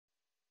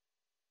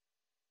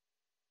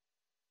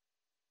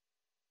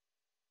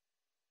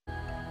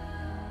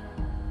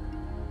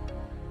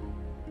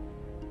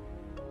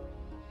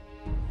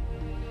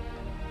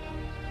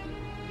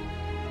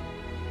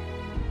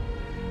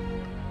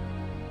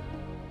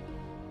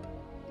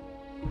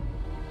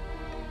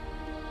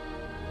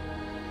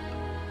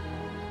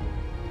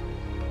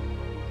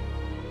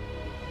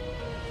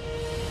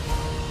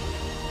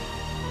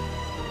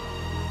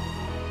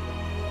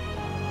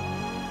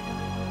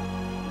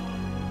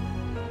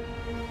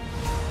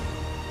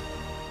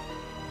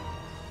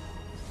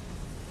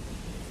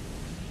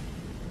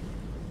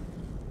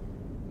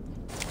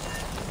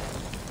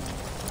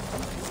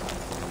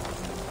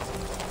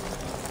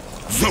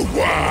The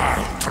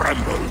world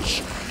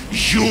trembles.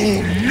 You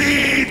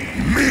need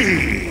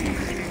me!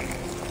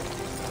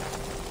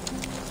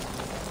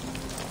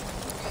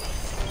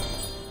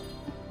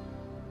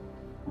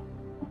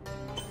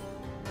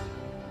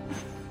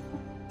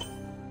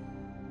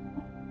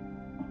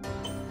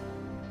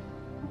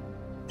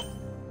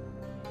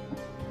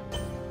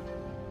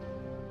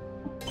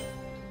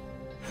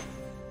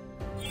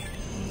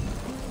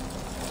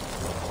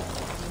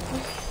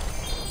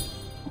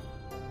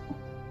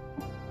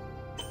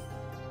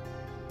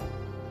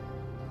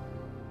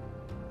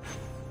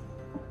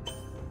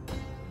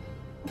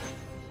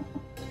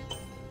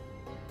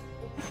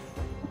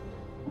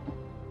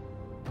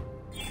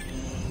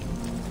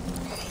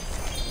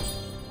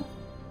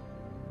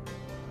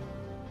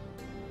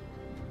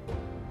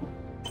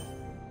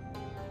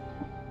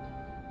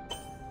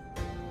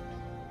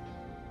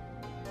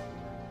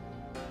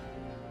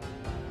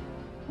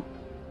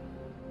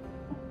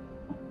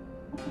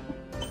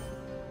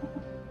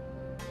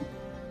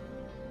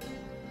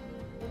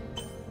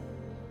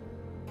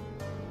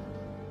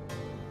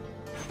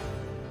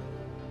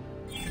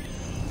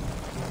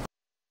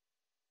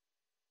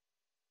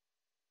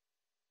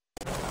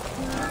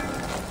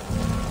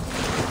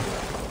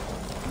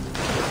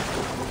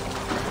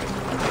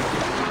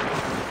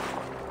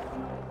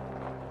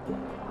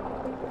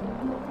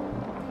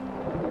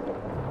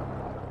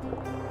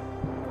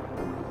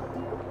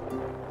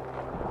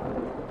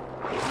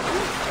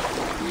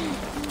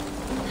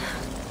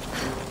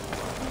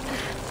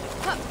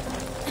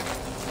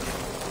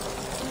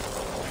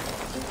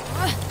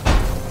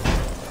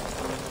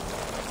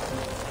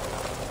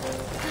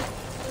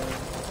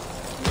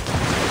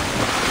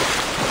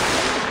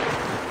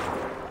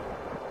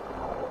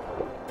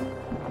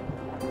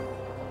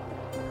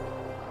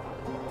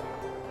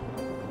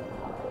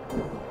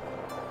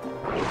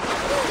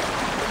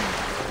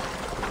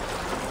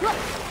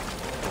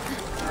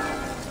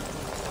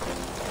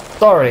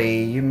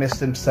 Sorry, you missed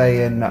him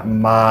saying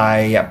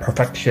my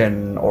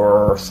perfection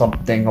or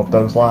something of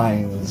those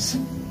lines.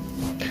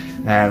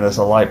 And there's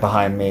a light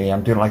behind me.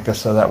 I'm doing like this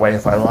so that way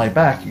if I lie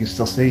back, you can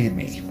still see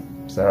me.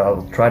 So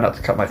I'll try not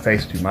to cut my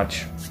face too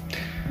much.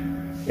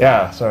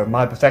 Yeah, so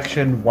my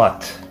perfection,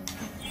 what?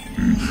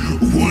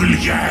 Will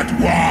yet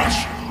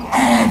wash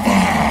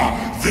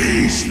over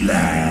this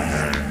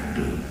land.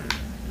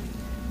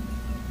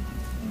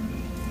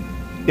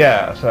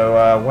 Yeah,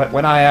 so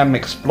when I am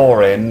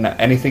exploring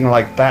anything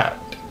like that,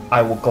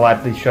 I will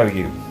gladly show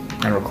you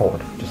and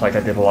record, just like I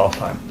did the last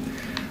time.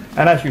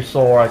 And as you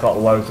saw, I got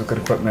loads of good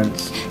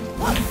equipment.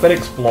 Been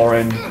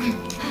exploring.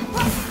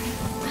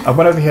 I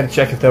went over here to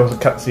check if there was a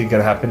cutscene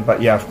going to happen,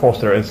 but yeah, of course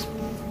there is.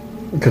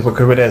 Because look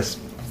who it is.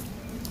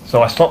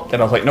 So I stopped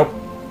and I was like, nope,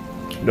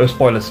 no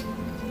spoilers.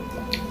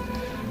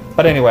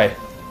 But anyway,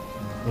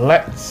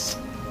 let's...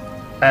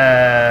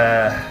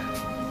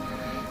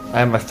 I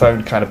have my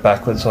phone kind of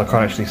backwards, so I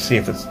can't actually see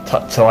if it's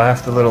so I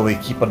have to literally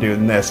keep on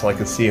doing this so I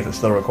can see if it's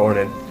still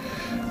recording.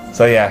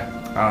 So yeah,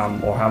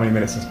 or how many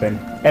minutes it's been.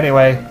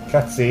 Anyway,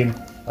 cutscene.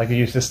 I can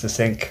use this to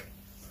sync.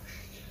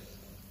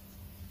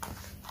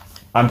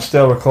 I'm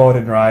still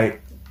recording,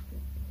 right?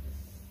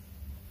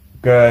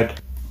 Good.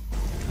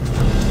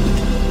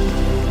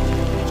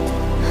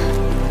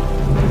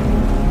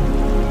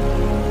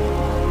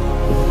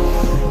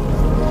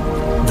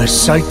 The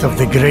sight of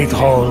the Great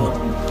Hall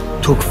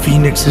took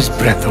Fenyx's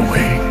breath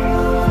away.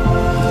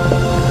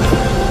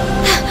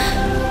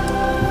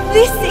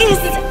 This is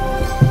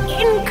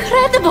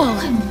incredible!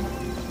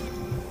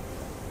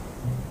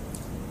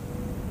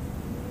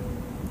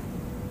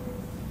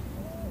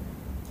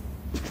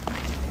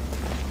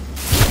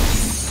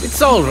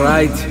 It's all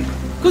right.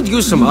 Could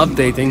use some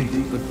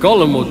updating. The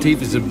column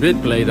motif is a bit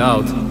played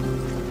out.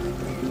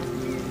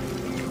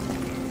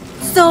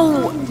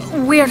 So,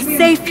 we're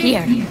safe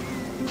here.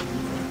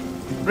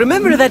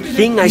 Remember that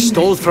thing I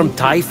stole from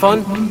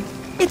Typhon?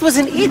 It was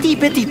an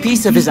itty-bitty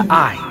piece of his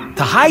eye,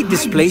 to hide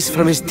this place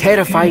from his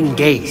terrifying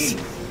gaze.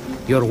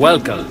 You're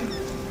welcome.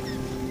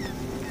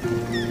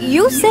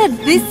 You said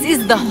this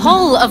is the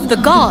Hall of the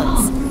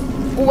Gods.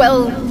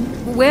 Well,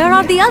 where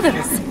are the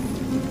others?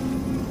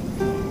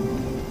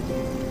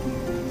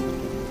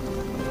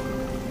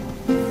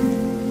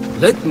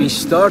 Let me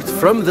start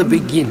from the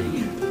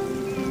beginning.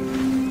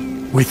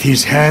 With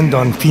his hand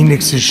on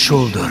Fenyx's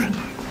shoulder,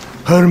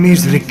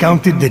 Hermes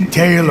recounted the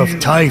tale of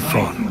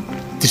Typhon,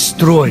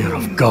 destroyer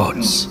of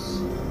gods.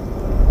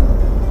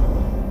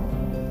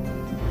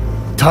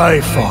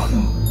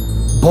 Typhon,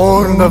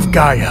 born of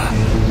Gaia,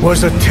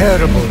 was a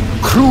terrible,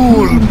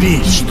 cruel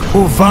beast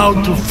who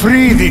vowed to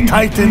free the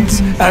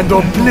Titans and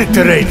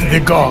obliterate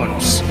the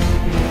gods.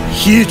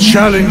 He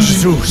challenged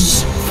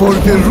Zeus for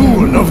the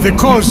rule of the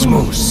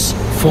cosmos.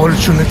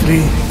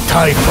 Fortunately,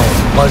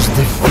 Typhon was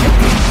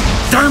defeated.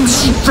 Damn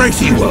straight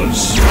he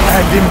was!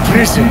 And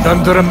imprisoned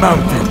under a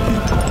mountain,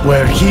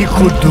 where he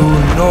could do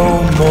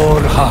no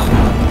more harm.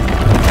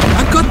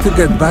 I got to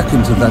get back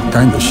into that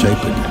kind of shape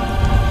again.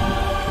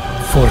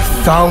 For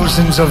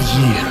thousands of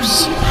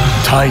years,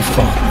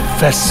 Typhon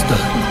festered,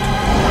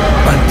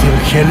 until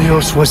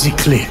Helios was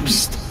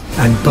eclipsed,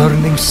 and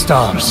burning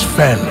stars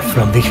fell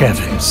from the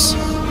heavens.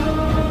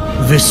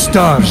 The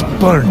stars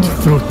burnt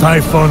through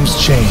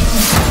Typhon's chain,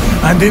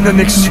 and in an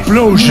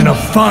explosion of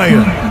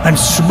fire and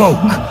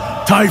smoke,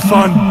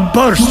 Typhon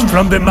burst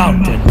from the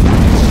mountain.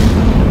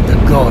 The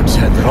gods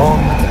had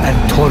wronged and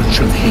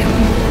tortured him.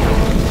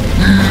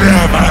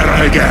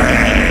 Never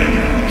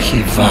again!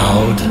 He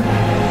vowed.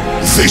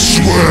 This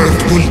world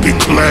will be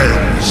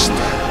cleansed.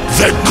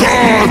 The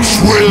gods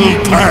will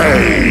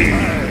pay!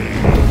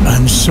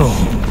 And so,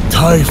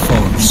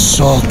 Typhon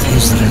sought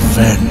his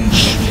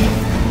revenge.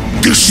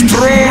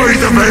 Destroy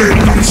the veil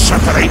that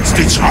separates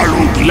this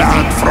hallowed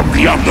land from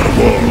the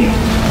underworld.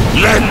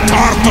 Let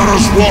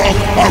Tartarus walk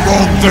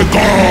among the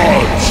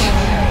gods.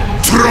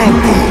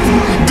 Trample,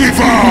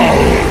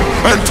 devour,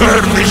 and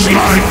turn these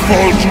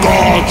life-false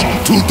gods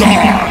to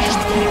dust.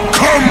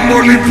 Come,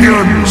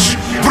 Olympians,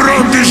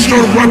 brandish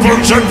your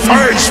weapons and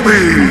face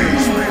me.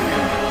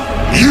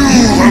 You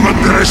have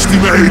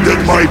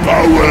underestimated my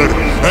power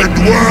and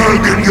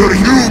work in your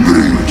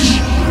hubris.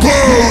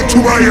 Bow to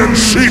my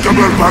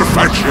unseekable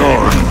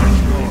perfection!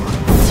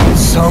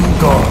 Some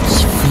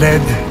gods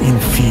fled in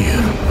fear.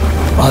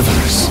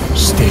 Others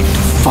stayed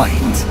to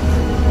fight.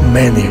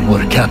 Many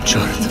were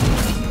captured.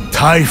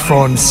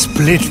 Typhon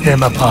split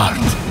them apart,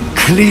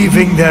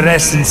 cleaving their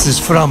essences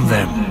from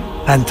them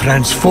and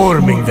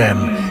transforming them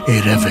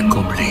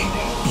irrevocably.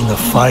 In a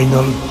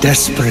final,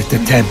 desperate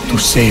attempt to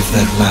save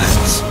their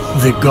lands,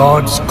 the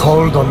gods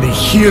called on the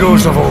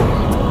heroes of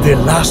old, the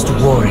last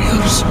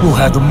warriors who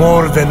had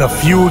more than a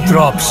few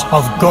drops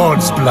of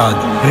God's blood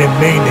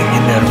remaining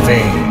in their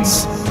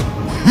veins.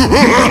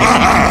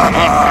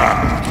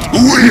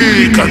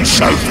 Weak and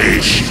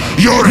selfish,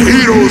 your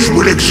heroes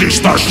will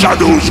exist as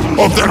shadows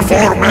of their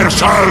former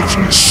selves,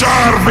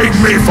 serving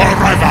me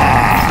forever!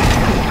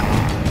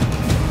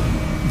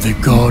 The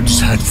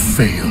gods had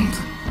failed,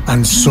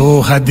 and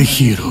so had the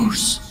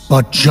heroes.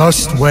 But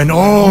just when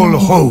all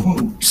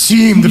hope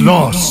seemed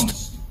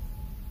lost,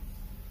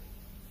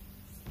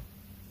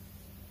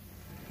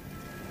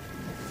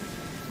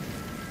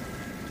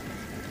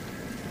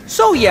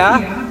 So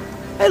yeah,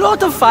 a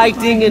lot of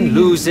fighting and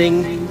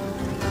losing.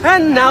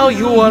 And now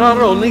you are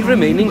our only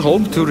remaining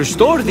hope to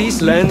restore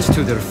these lands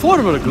to their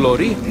former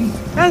glory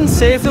and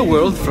save the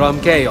world from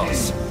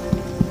chaos.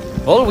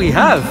 All we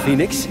have,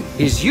 Fenyx,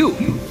 is you.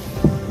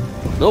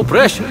 No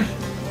pressure.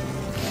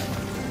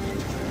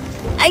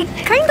 I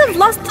kind of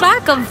lost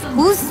track of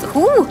who's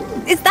who.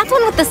 Is that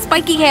one with the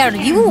spiky hair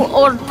you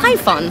or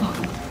Typhon?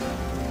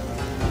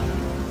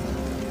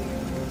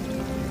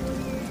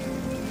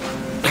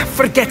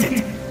 Forget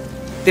it.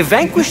 The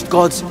vanquished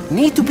gods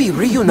need to be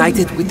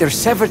reunited with their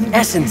severed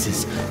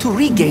essences to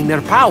regain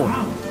their power.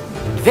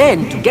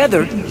 Then,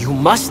 together, you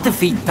must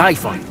defeat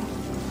Typhon.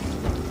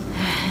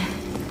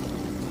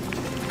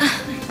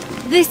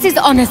 This is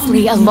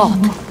honestly a lot.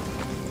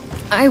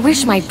 I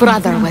wish my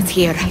brother was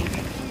here.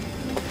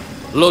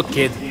 Look,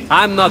 kid,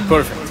 I'm not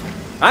perfect.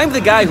 I'm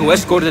the guy who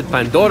escorted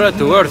Pandora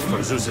to Earth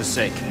for Zeus's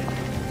sake.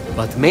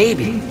 But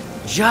maybe,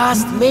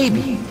 just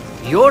maybe,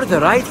 you're the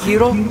right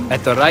hero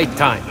At the right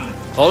time.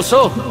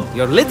 Also,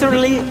 you're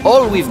literally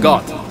all we've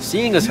got,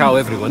 seeing as how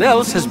everyone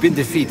else has been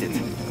defeated.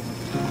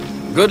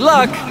 Good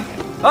luck!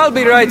 I'll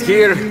be right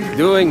here,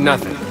 doing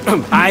nothing.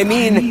 I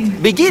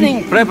mean,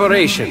 beginning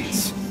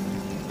preparations.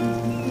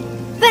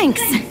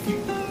 Thanks.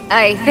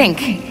 I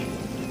think.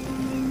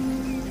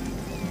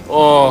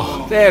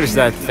 Oh, there's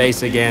that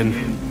face again.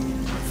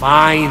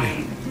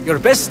 Fine. Your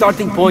best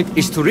starting point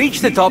is to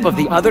reach the top of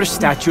the other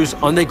statues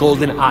on the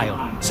Golden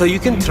Isle, so you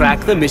can track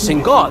the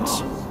missing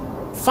gods.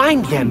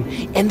 Find them,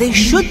 and they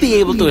should be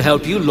able to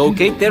help you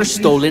locate their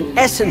stolen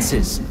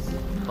essences.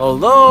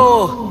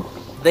 Although,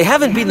 they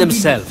haven't been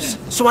themselves,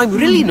 so I'm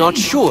really not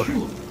sure.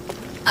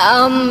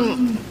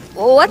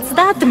 What's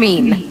that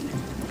mean?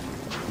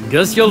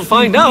 Guess you'll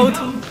find out.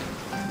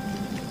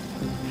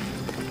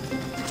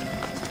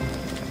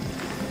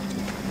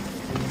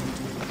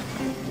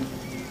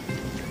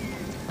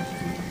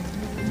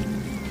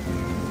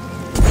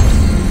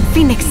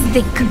 Fenyx,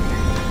 think.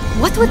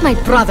 What would my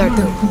brother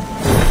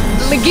do?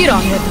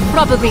 Megiron would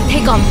probably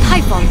take on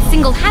Typhon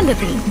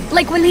single-handedly,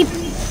 like when he...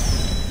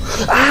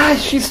 Ah,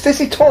 she's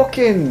busy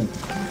talking!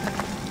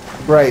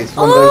 Right, it's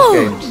one of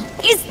those games.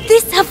 Is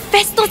this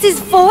Hephaestus'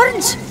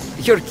 forge?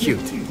 You're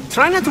cute.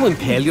 Try not to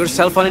impale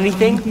yourself on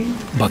anything.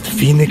 but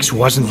Fenyx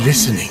wasn't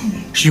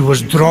listening. She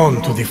was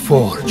drawn to the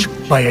forge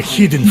by a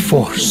hidden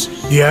force,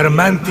 the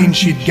adamantine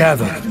she'd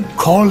gathered,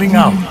 calling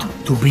out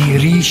to be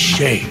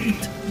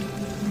reshaped.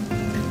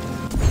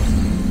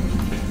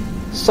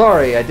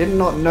 Sorry, I did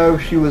not know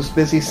she was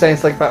busy saying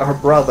something about her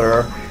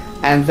brother,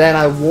 and then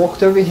I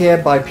walked over here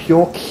by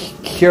pure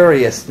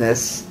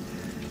curiousness,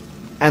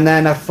 and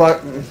then I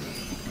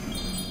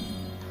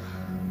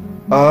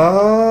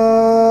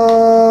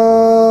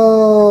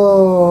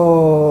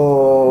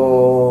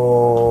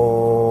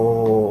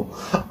Oh,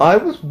 I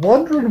was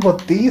wondering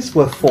what these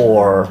were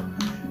for.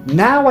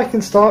 Now I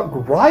can start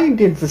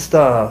grinding for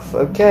stuff.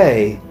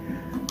 Okay.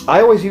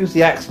 I always use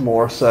the axe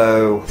more,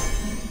 so...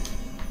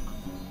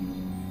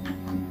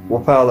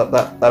 we'll power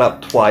that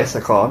up twice.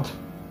 I can't.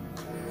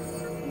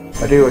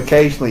 I do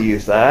occasionally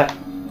use that.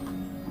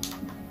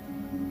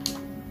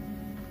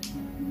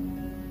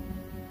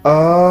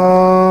 Oh.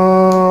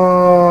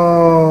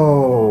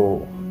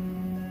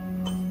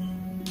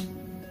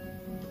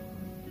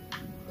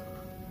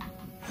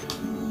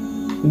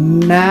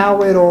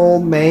 Now it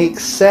all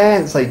makes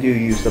sense. I do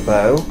use the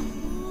bow.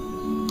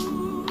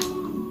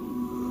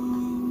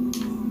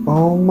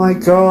 Oh my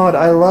god,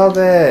 I love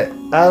it!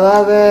 I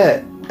love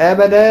it!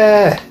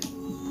 Ebony!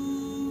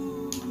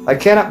 I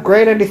can't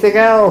upgrade anything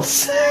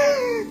else!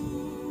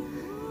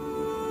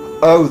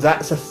 Oh,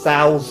 that's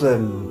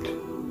 1,000.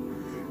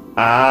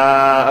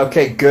 Ah,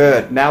 okay,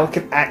 good. Now I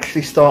can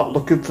actually start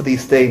looking for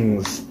these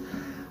things.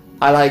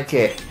 I like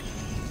it.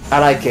 I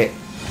like it.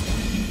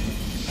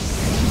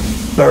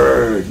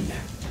 Burn!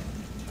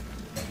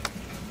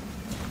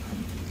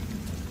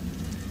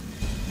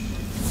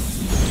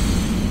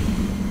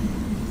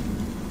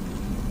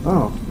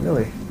 Oh,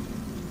 really?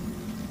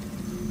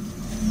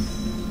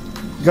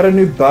 You got a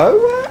new bow?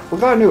 We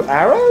got a new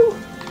arrow?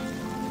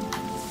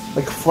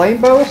 Like a flame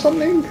bow or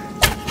something?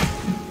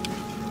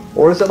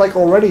 Or is it like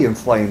already in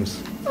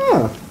flames?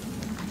 Huh.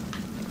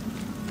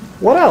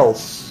 What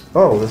else?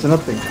 Oh, there's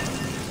another thing.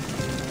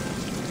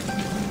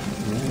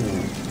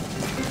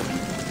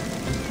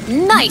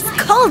 Ooh. Nice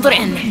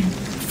cauldron!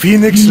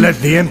 Fenyx let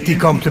the empty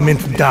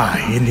compliment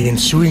die in the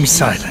ensuing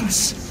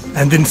silence,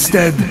 and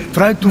instead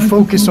tried to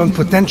focus on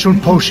potential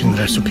potion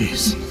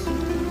recipes.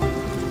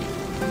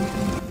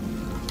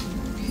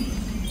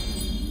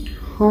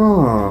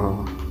 Huh.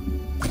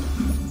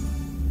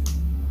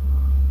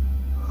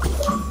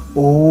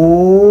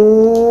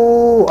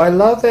 Oh, I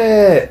love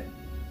it.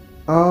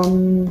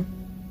 Oh.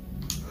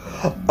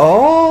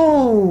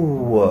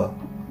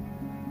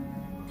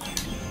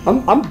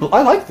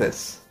 I like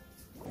this.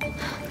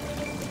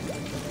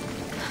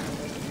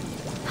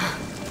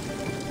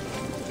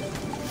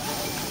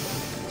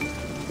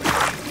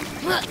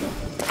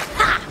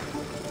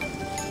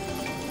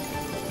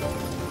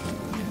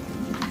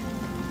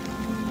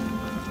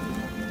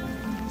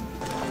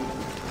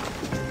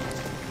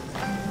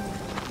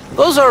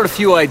 Those are a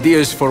few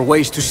ideas for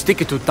ways to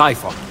stick it to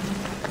Typhon.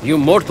 You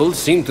mortals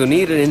seem to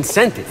need an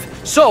incentive,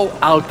 so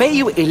I'll pay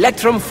you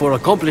Electrum for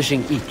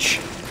accomplishing each.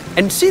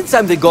 And since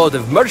I'm the god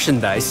of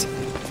merchandise,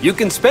 you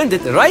can spend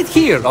it right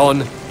here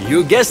on,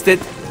 you guessed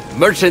it,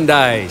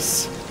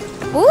 merchandise.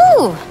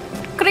 Ooh,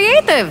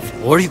 creative!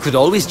 Or you could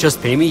always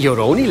just pay me your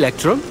own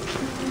Electrum.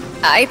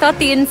 I thought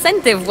the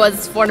incentive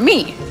was for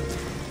me.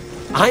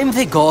 I'm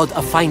the god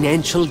of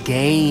financial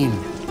gain.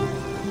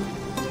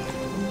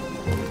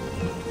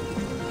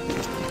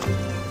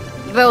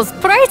 Those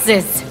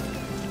prices!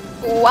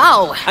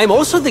 Wow! I'm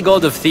also the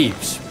god of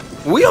thieves.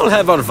 We all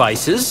have our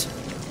vices.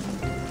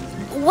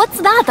 What's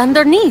that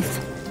underneath?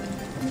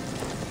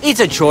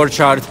 It's a chore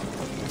chart.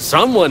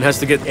 Someone has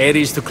to get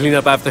Ares to clean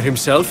up after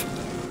himself.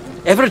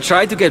 Ever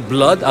tried to get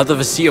blood out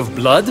of a sea of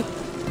blood?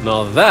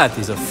 Now that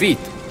is a feat.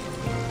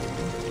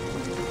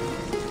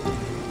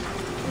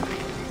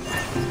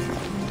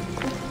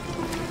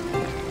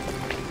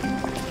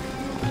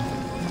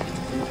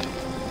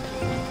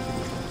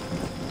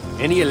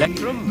 Any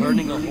Electrum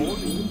burning a hole?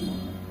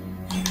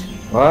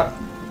 What?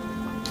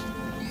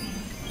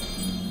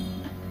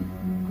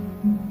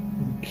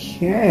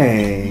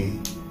 Okay.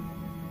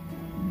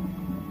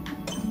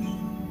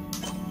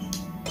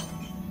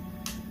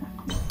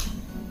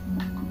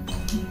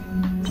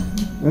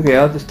 Okay,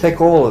 I'll just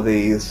take all of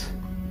these.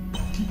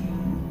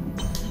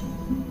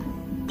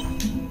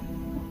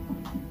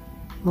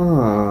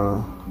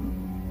 Huh.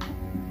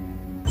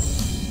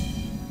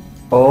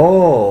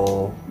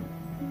 Oh.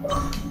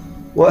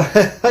 What?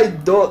 I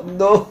don't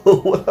know.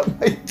 What am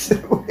I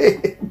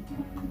doing?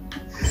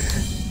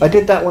 I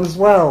did that one as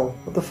well.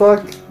 What the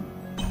fuck?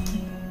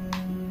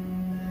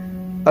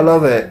 I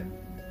love it.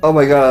 Oh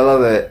my god, I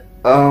love it.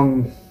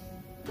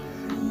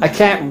 I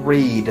can't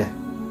read.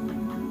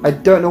 I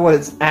don't know what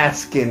it's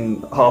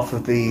asking half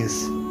of these.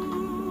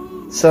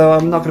 So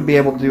I'm not going to be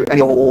able to do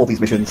any of all these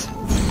missions.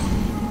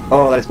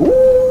 Oh, that is...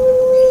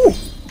 Ooh!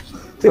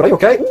 See, are you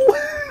okay? Ooh.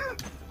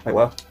 Wait,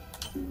 what?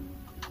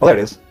 Oh, there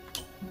it is.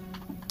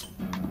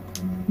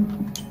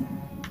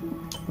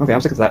 Okay,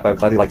 I'm sick of that, but I'm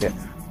glad you like it.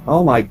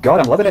 Oh my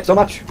god, I'm loving it so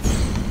much.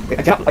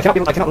 I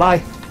cannot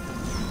lie.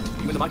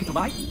 You in the market to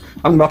buy?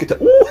 I'm in the market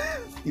to... Ooh!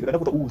 You don't know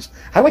what the oohs.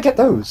 How do I get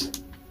those?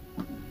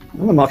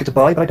 I'm in the market to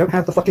buy, but I don't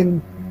have the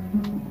fucking...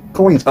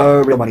 coins.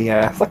 Oh, real money,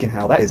 yeah. Fucking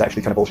hell, that is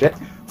actually kind of bullshit.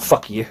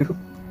 Fuck you.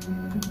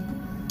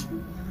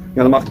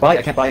 You're on the market to buy?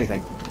 I can't buy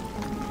anything.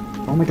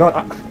 Oh my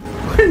god,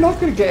 we're not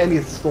going to get any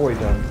of the story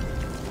done.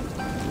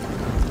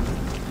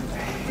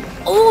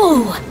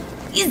 Ooh!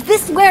 Is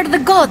this where the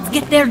gods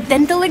get their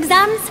dental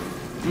exams?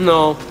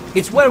 No,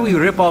 it's where we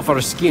rip off our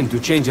skin to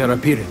change our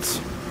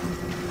appearance.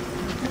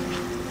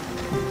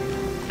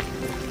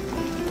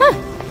 Huh.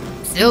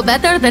 Still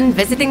better than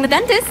visiting the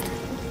dentist.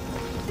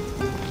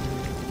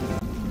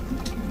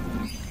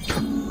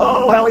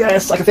 Oh, hell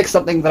yes! I can fix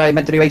something that I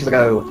meant to do ages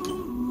ago.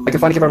 I can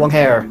finally give her long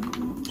hair.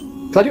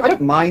 Cause I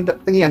don't mind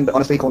thingy, and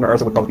honestly, calling her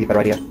Ursa would probably be a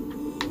better idea.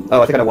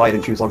 Oh, I think I know why I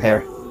didn't choose long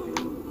hair.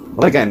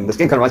 Well, again, this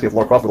game kind of reminds me of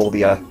Lara Croft with all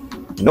the,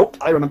 Nope,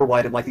 I remember why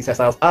I didn't like these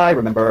hairstyles. I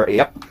remember,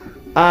 yep.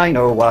 I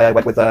know why I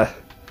went with,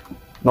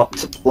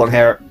 not long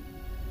hair.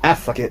 Ah,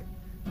 fuck it.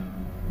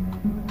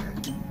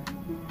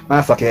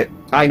 Ah, fuck it.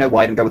 I know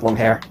why I didn't go with long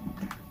hair.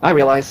 I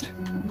realized.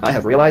 I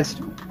have realized.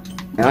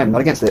 And I'm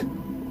not against it.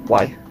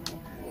 Why?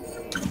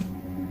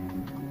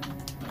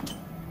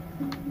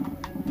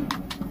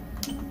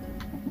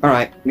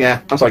 Alright,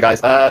 yeah, I'm sorry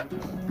guys. I'm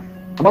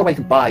on my way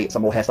to buy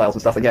some more hairstyles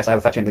and stuff, and yes, I have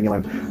a fat chin, leave me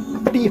alone.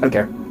 But I don't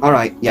care.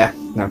 Alright, yeah,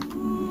 no.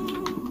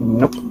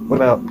 Nope. What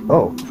about...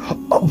 Oh.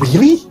 Oh,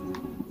 really?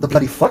 The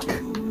bloody fuck?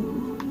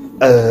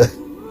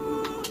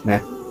 Nah.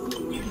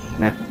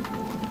 Nah.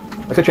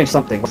 I could change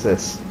something. What's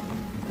this?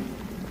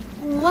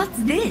 What's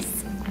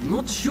this?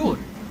 Not sure.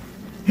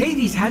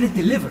 Hades had it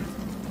delivered.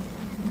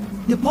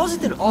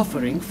 Deposit an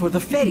offering for the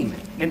ferryman,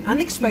 and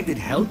unexpected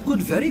help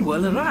could very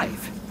well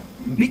arrive.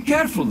 Be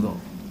careful though.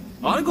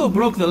 Argo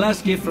broke the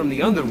last gift from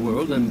the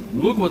underworld, and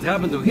look what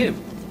happened to him.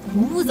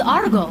 Who's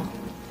Argo?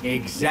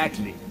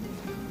 Exactly.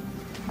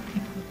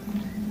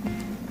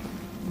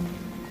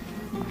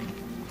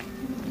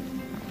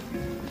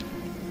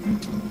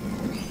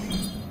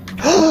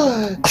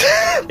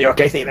 You're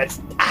okay,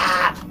 Stevens.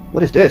 Ah!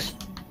 What is this?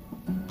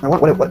 I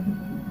want what?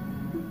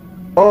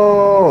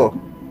 Oh!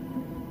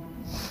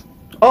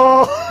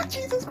 Oh!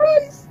 Jesus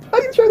Christ! I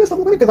need to try this.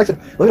 Look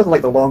at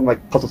like the long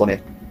puzzles on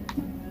it.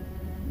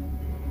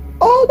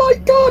 Oh my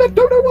god! I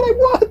don't know what I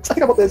want. I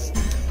think I want this.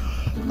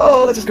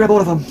 Oh, let's just grab all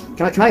of them.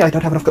 Can I? I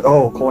don't have enough.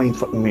 Coins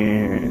for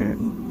me.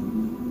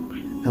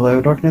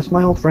 Hello, darkness,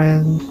 my old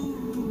friend.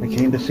 I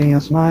came to see you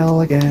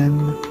smile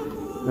again.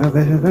 Oh,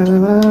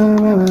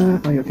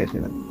 you okay,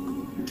 Steven?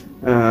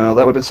 That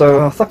would have been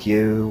so... fuck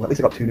you. At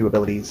least I got 2 new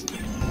abilities.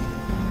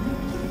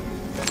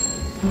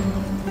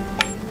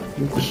 Are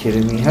you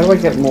kidding me? How do I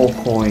get more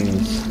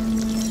coins?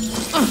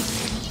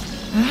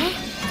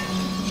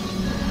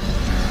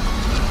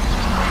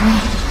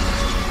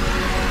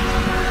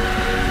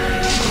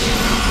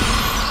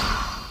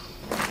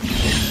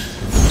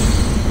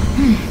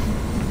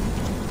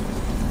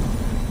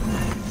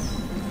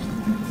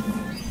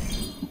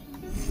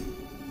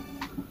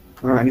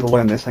 Alright, I need to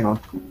learn this, hang on.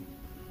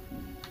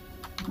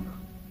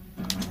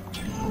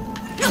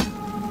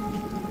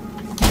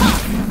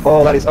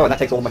 Oh, that is... Oh, and that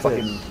takes all my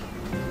fucking...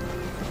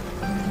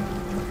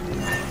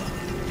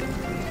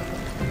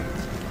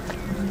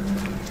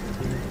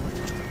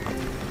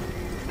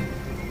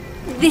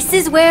 This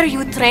is where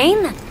you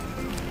train?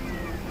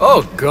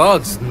 Oh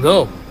gods,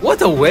 no.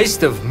 What a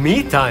waste of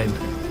me time.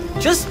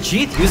 Just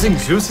cheat using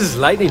Zeus's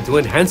lightning to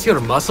enhance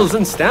your muscles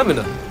and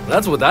stamina.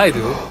 That's what I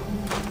do.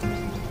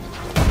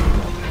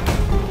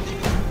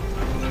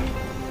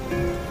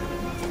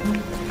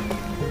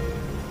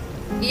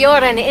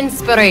 You're an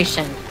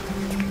inspiration.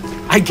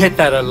 I get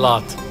that a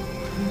lot.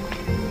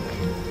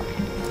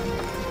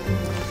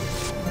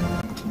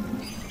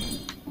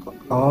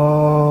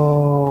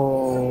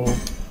 Oh.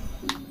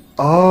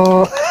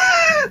 Oh.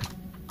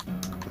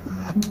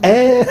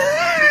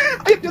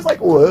 I'm just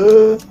like,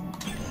 what?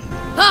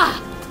 Ah!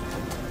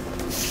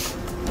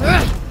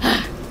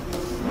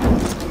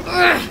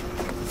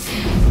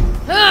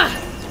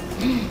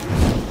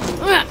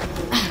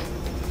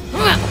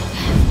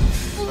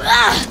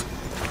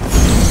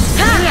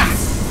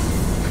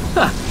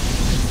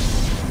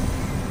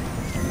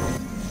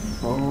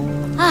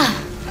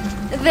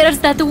 There's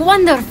that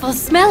wonderful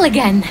smell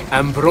again.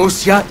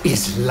 Ambrosia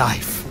is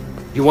life.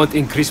 You want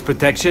increased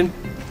protection?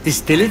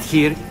 Distill it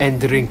here and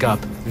drink up.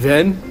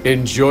 Then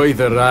enjoy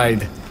the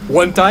ride.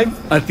 One time,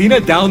 Athena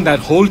downed that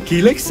whole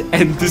Helix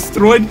and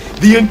destroyed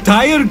the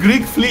entire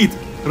Greek fleet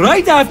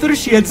right after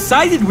she had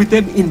sided with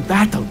them in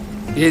battle.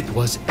 It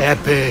was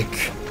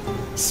epic.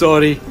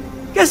 Sorry,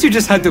 guess you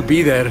just had to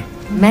be there.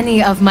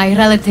 Many of my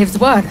relatives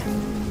were.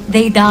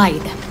 They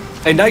died.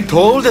 And I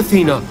told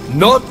Athena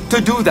not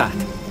to do that.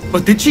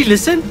 But did she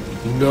listen?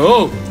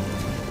 No.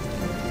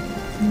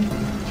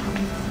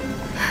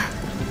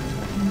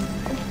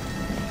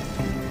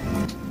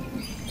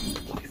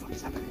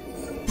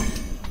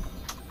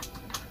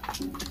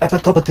 At the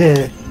top of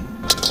the...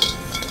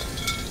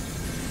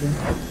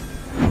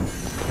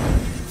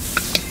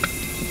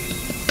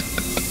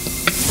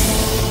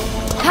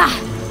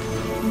 Ha!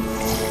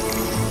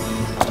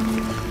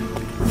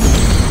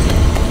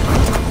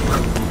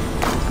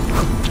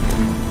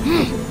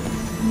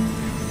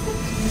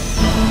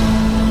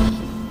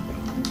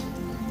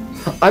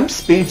 I'm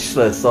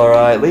speechless,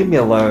 alright? Leave me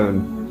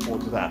alone.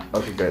 What's that?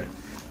 Okay, good.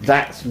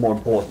 That's more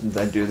important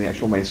than doing the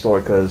actual main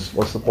story, because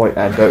what's the point?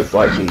 And don't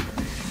fight me.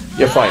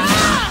 You're fighting me.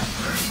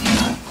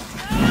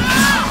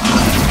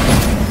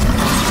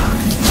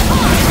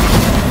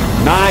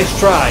 Nice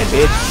try,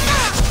 bitch.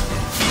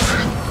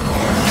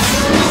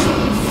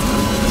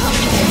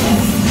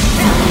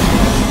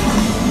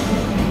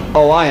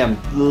 Oh, I am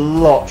a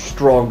lot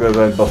stronger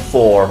than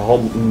before.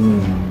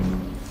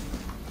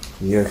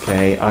 You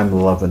okay? I'm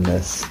loving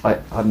this.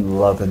 I'm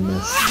loving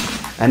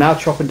this. And now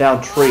chopping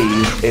down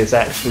trees is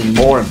actually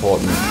more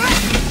important.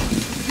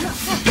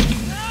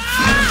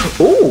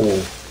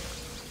 Ooh!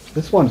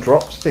 This one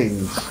drops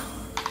things.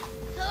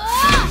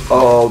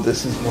 Oh,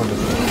 this is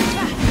wonderful.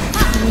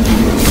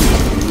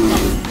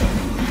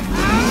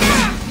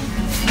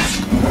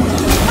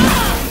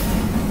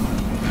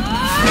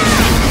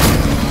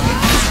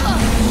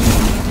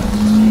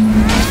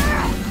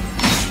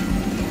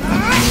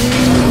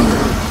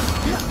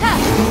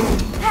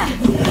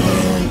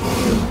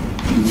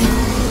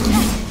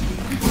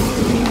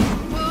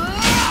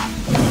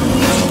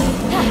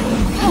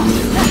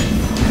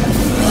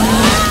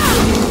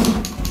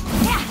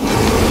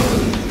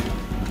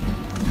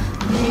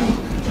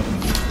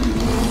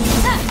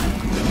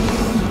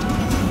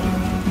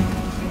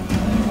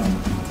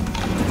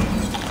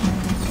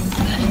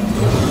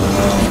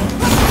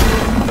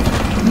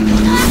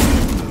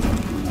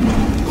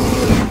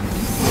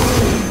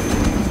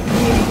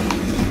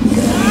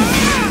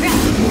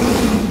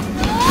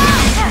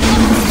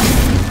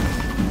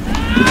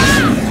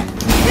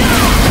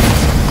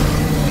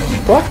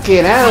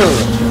 Fucking hell!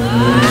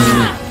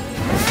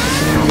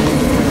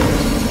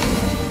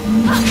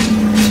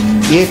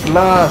 Get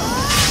lost!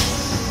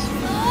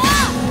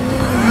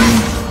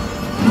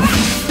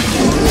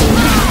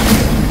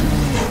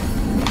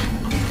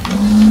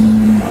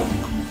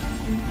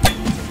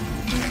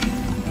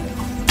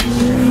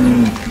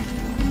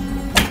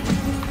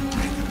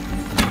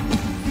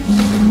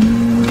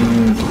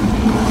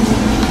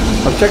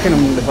 I was checking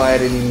if I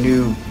had any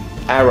new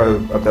arrow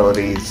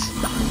abilities.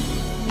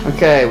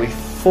 Okay, we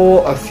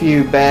fought a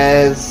few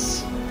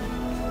bears.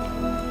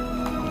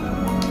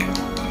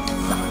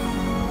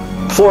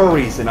 For a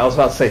reason. I was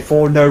about to say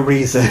for no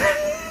reason.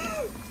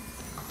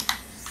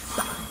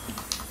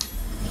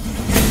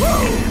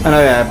 I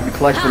know, yeah, I've been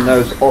collecting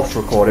those off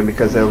recording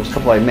because there was a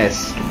couple I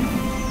missed.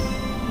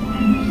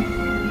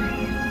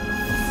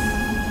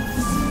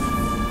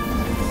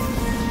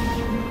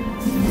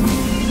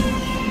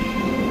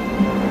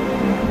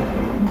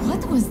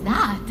 What was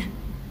that?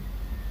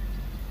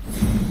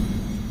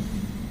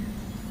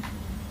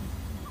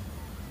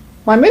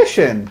 My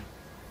mission!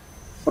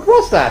 What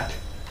was that?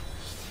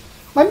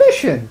 My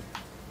mission!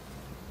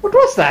 What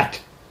was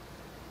that?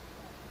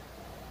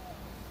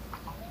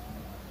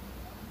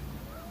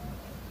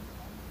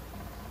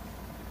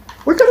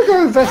 We're gonna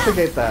go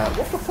investigate that.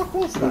 What the fuck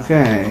was that?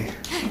 Okay.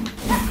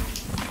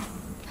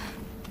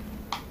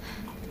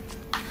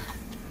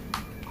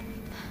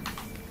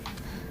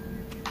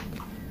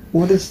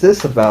 What is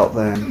this about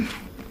then?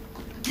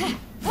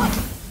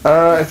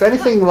 If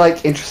anything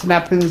like interesting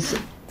happens,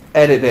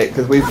 edit it,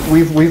 because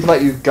we've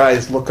let you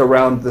guys look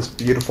around this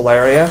beautiful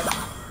area.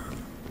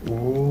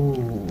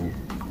 Ooh.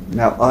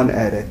 Now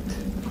unedit.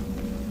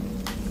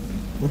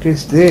 What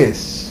is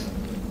this?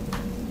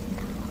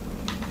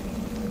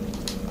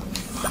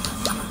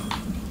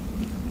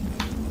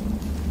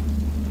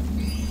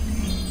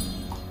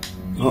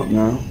 Oh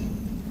no.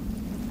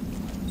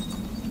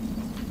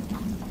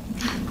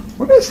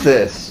 What is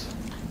this?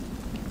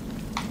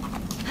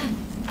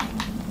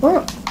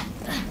 What?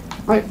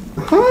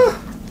 Huh?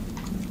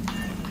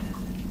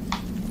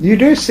 You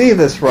do see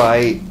this,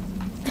 right?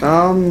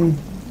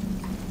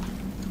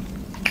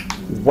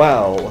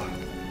 Well,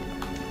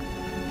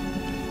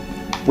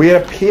 we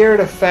appear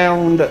to have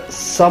found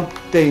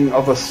something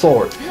of a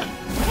sort.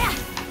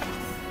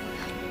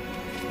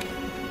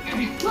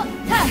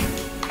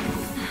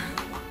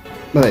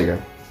 Well, there you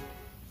go.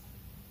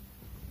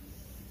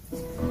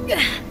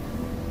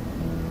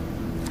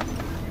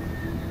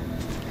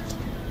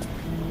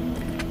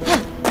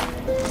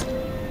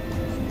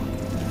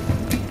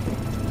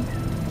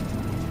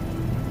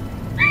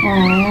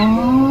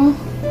 Aww.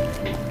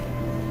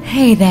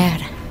 Hey there.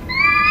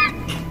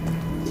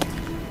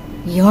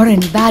 You're in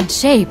bad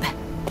shape.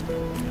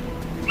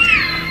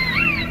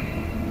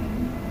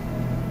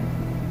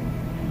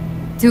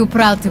 Too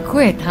proud to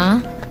quit,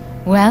 huh?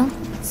 Well,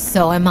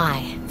 so am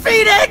I.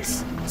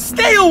 Fenyx!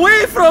 Stay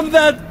away from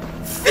that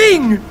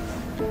thing!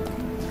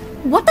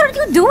 What are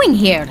you doing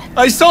here?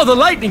 I saw the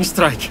lightning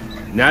strike.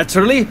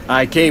 Naturally,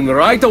 I came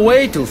right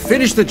away to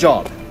finish the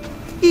job.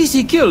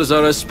 Easy kills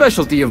are a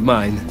specialty of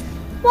mine.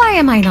 Why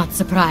am I not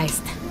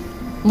surprised?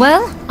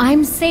 Well,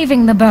 I'm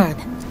saving the bird,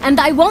 and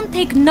I won't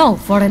take no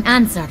for an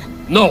answer.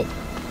 No,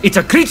 it's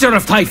a creature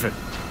of Typhon.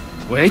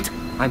 Wait,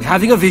 I'm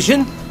having a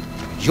vision.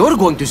 You're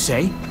going to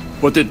say,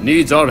 but it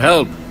needs our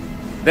help.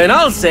 Then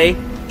I'll say,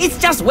 it's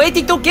just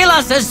waiting to kill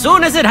us as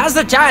soon as it has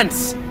the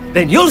chance.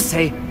 Then you'll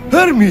say,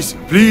 Hermes,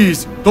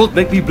 please, don't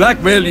make me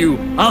blackmail you.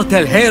 I'll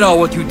tell Hera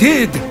what you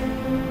did.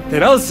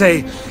 Then I'll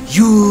say,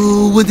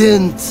 you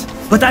wouldn't.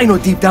 But I know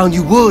deep down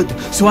you would,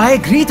 so I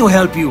agree to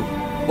help you.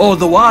 All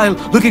the while,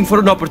 looking for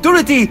an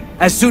opportunity,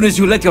 as soon as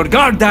you let your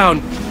guard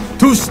down,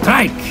 to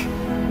strike.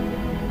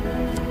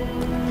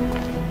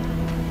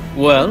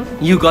 Well,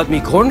 you got me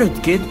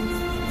cornered, kid.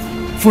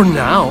 For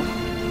now.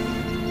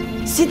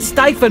 Since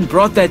Typhon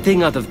brought that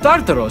thing out of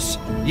Tartaros,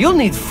 you'll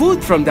need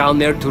food from down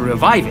there to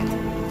revive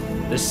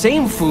it. The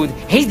same food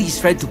Hades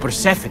fed to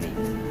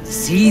Persephone.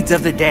 Seeds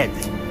of the dead.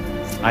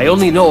 I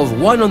only know of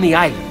one on the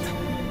island.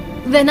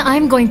 Then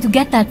I'm going to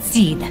get that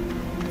seed.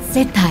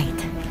 Sit tight.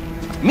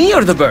 Me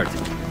or the bird?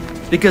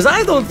 because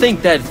I don't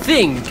think that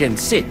thing can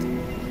sit.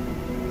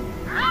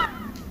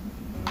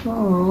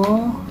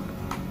 Aww.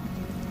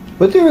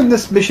 We're doing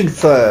this mission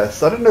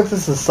first. I don't know if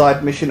this is a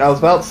side mission. I was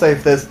about to say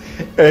if there's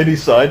any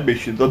side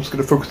missions, I'm just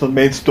going to focus on the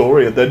main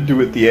story and then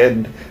do it at the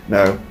end.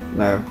 No,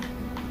 no.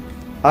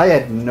 I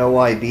had no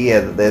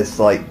idea that there's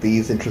like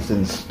these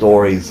interesting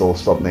stories or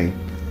something.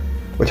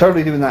 We're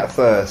totally doing that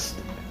first.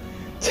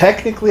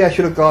 Technically, I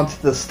should have gone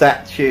to the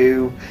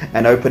statue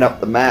and opened up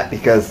the map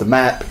because the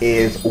map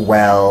is,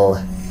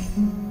 well,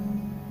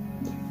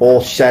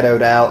 all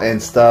shadowed out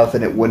and stuff,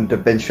 and it wouldn't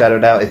have been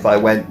shadowed out if I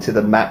went to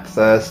the map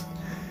first.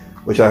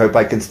 Which I hope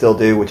I can still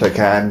do, which I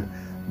can.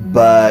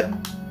 But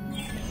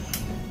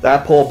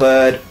that poor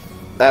bird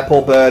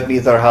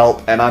needs our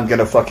help, and I'm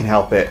gonna fucking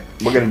help it.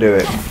 We're gonna do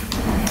it.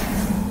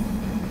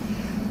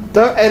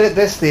 Don't edit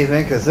this,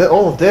 Steven, because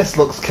all of this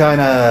looks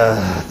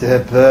kinda...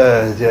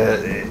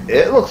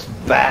 it looks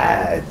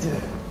bad.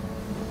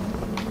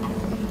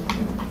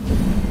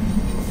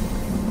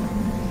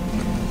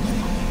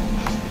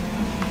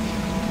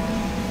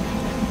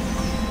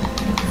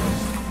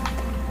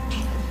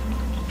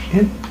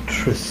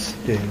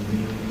 Interesting.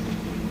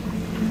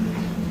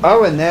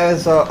 Oh, and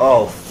there's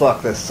oh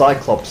fuck, there's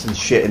Cyclops and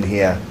shit in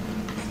here.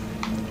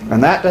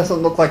 And that doesn't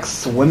look like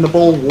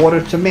swimmable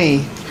water to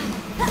me.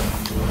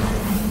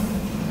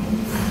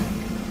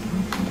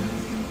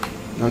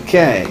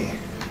 Okay.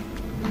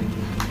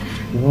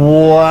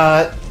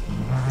 What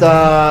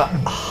the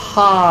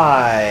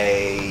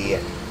hi?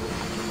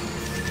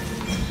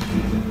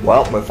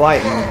 Well, we're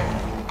fighting.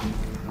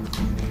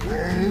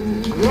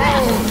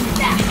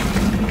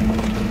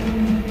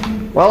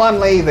 Well, I'm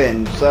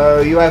leaving,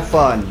 so you have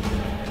fun.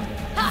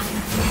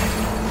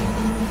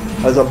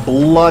 There's a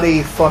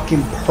bloody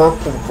fucking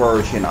purple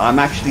version. I'm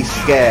actually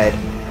scared,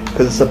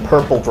 because it's a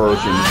purple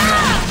version.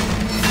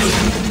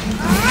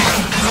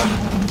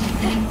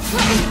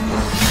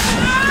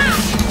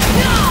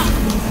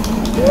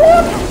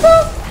 What the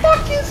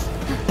fuck is...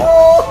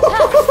 Oh!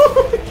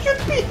 I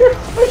should be here!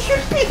 I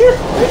should be here!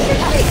 I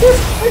should be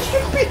here! I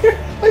should be here!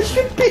 I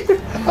should be here!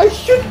 I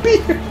should be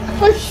here!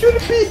 I should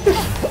be here!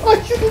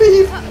 I should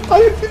leave!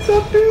 I should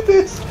not do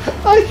this!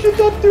 I should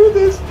not do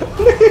this!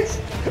 Please!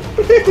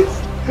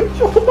 Please!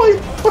 Oh my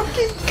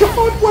fucking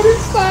god, what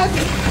is that?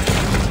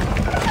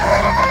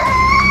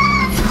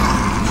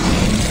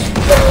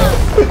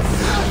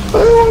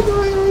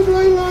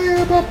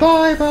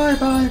 Bye bye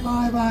bye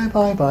bye bye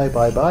bye bye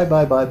bye bye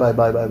bye bye bye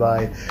bye bye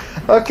bye.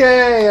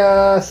 Okay,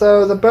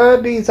 so the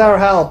bird needs our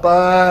help.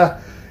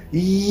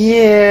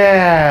 Yeah.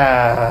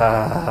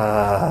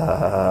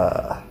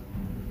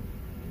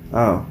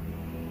 Oh.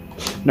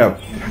 No.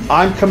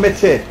 I'm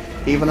committed.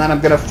 Even then I'm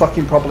gonna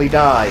fucking probably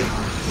die.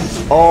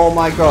 Oh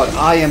my god,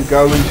 I am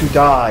going to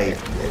die.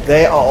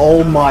 They are,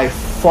 oh my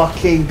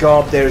fucking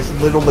god, there's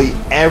literally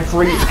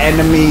every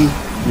enemy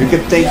you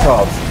could think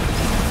of.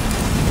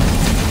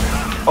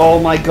 Oh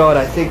my god,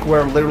 I think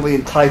we're literally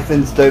in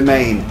Typhon's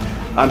domain.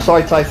 I'm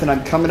sorry, Typhon,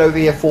 I'm coming over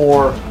here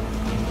for...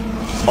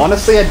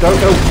 Honestly, I don't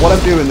know what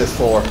I'm doing this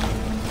for.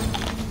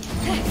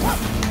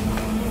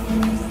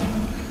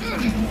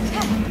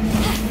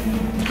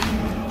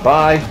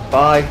 Bye,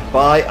 bye,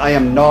 bye. I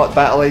am not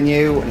battling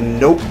you.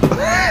 Nope.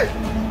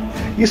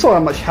 You saw how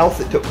much health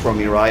it took from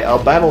me, right?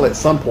 I'll battle at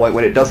some point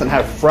when it doesn't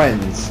have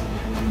friends.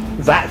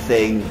 That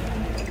thing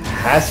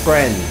has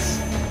friends.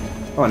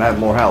 Oh, and I have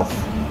more health.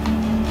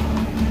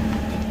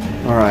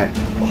 Alright.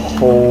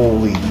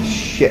 Holy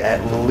shit,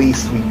 at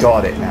least we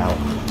got it now.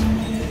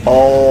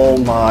 Oh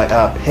my,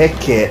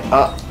 pick it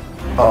up.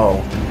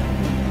 Oh.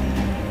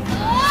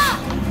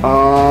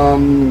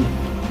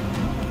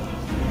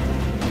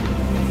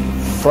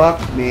 Fuck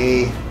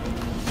me.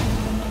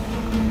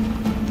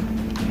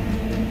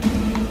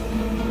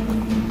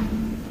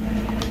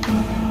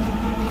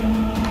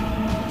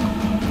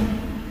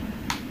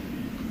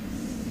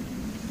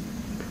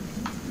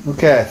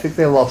 Okay, I think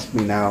they lost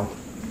me now.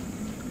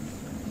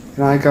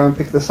 Can I go and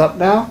pick this up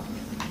now?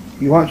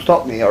 You won't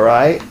stop me,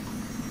 alright?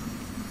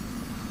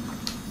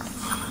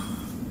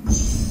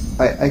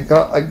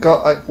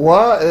 What?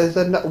 What?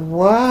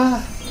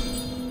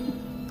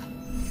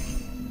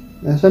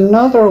 There's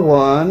another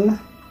one.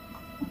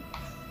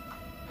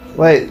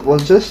 Wait,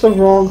 was this the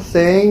wrong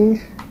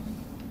thing?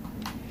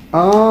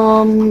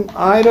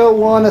 I don't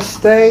want to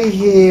stay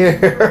here.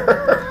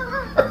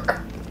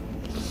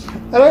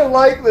 I don't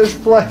like this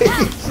place.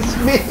 It's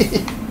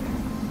me.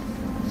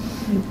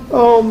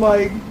 Oh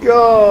my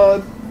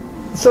god.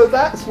 So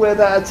that's where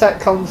that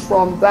attack comes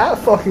from. That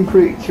fucking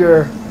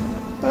creature.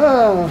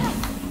 Bird,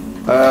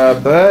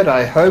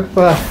 I hope,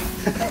 I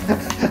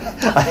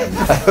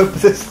hope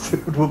this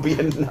food will be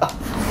enough.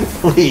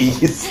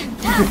 Please.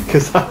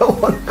 Because I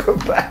don't want to go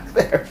back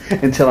there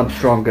until I'm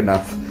strong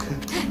enough.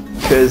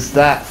 Because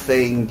that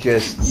thing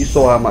just... You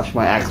saw how much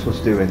my axe was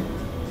doing.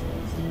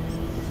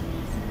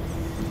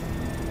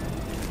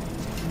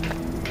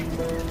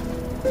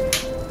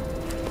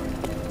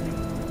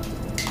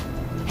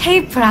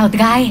 Hey, proud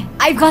guy.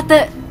 I've got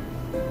the...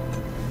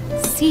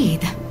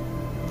 seed.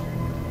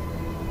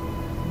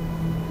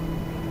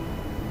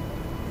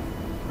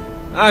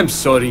 I'm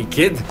sorry,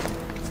 kid.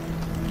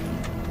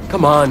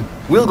 Come on,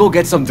 we'll go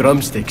get some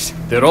drumsticks.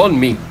 They're on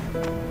me.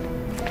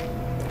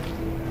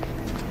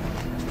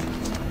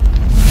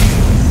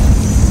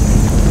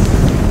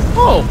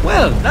 Oh,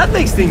 well, that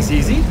makes things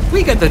easy.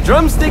 We get the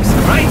drumsticks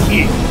right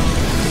here.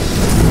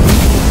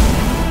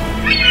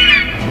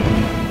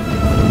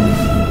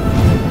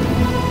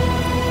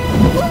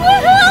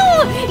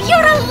 Woohoo!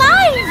 You're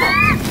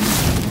alive!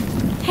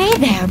 Hey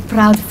there,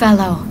 proud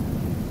fellow.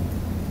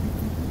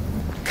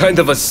 Kind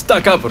of a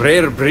stuck-up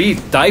rare breed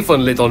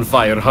Typhon lit on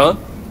fire, huh?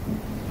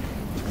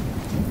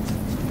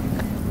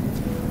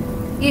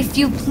 If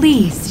you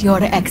please,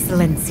 Your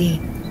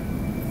Excellency.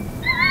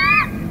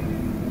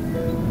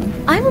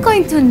 I'm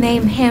going to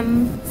name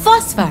him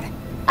Phosphor,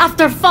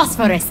 after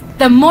Phosphorus,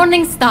 the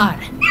morning star.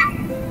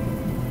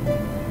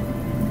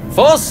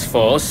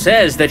 Phosphor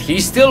says that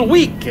he's still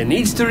weak and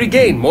needs to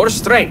regain more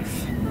strength.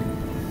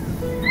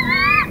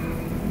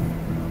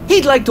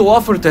 He'd like to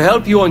offer to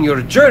help you on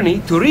your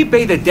journey to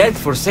repay the debt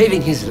for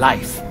saving his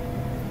life.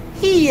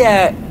 He,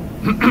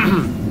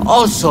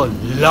 also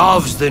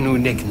loves the new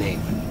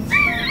nickname.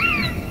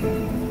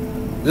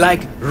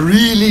 Like,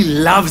 really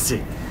loves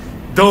it.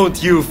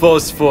 Don't you,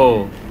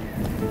 Phosphor?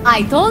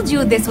 I told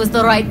you this was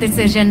the right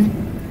decision.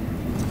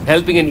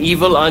 Helping an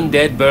evil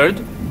undead bird?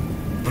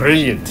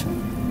 Brilliant.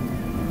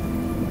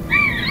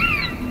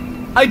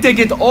 I take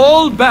it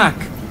all back.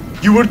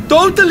 You were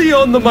totally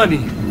on the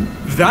money.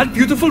 That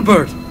beautiful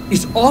bird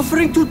is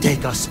offering to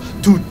take us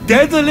to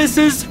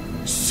Daedalus's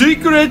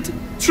secret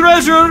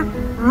treasure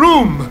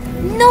room.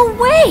 No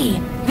way!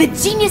 The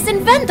genius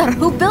inventor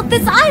who built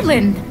this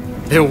island.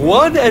 The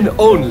one and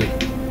only.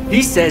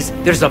 He says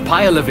there's a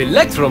pile of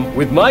Electrum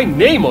with my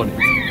name on it.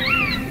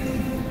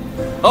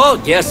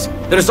 Oh, yes.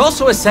 There's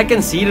also a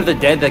second seed of the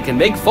dead that can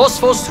make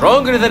Phosphor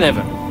stronger than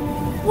ever.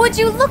 Would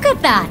you look at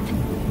that?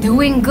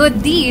 Doing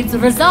good deeds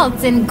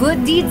results in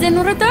good deeds in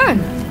return.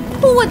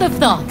 Who would have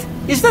thought?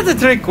 Is that a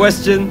trick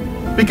question?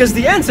 Because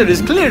the answer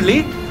is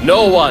clearly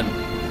no one.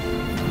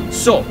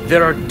 So,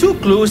 there are 2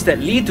 clues that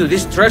lead to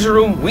this treasure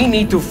room we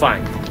need to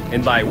find.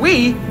 And by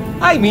we,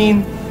 I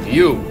mean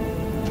you.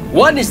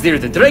 One is near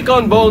the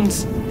Dracon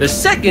Bones, the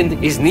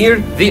second is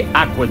near the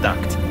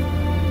Aqueduct.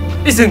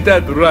 Isn't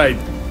that right,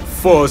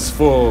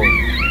 Phosphor?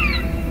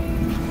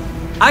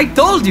 I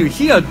told you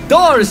he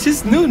adores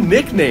his new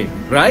nickname,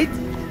 right?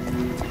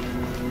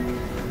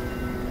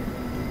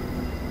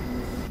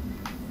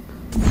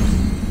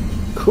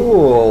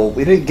 Cool.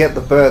 We didn't get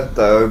the bird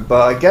though,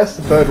 but I guess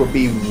the bird would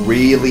be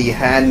really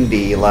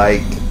handy,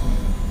 like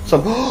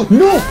some.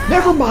 No,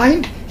 never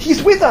mind.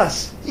 He's with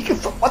us. He can.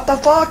 What the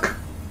fuck?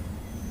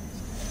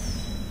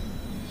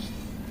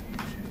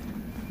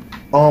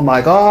 Oh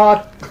my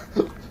god!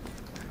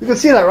 You can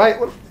see that, right?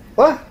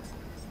 What?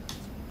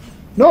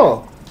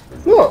 No,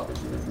 look.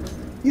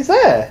 He's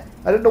there.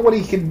 I don't know what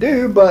he can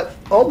do, but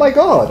oh my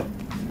god!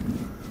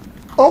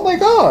 Oh my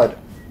god!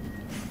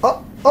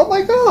 Oh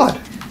my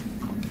god!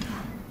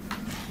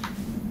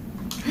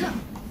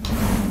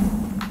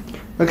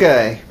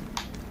 Okay.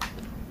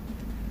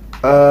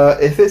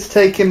 If it's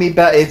taking me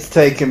back, it's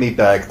taking me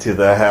back to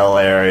the hell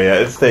area.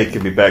 It's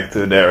taking me back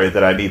to an area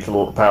that I need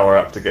to power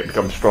up to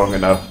become strong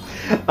enough.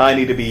 I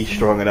need to be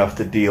strong enough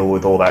to deal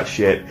with all that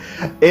shit.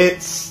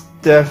 It's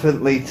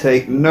definitely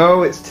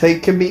it's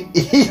taking me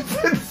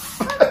even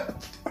further.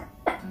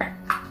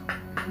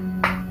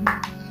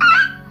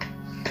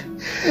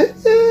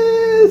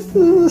 Yes,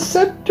 the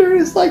center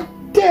is like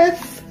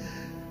death.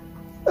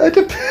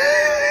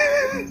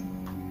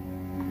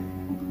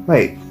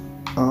 Wait.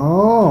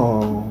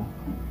 Oh.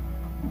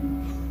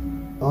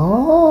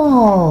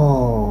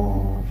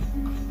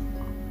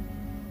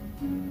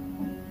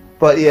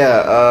 But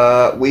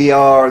yeah, we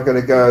are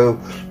gonna go.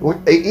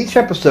 Each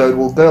episode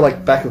we'll go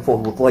like back and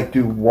forth. We'll like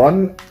do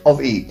one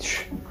of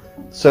each.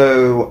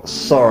 So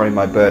sorry,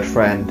 my bird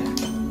friend,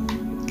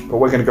 but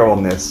we're gonna go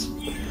on this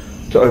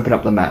to open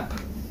up the map.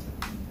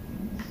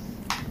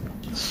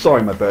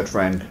 Sorry, my bird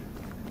friend.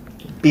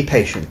 Be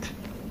patient.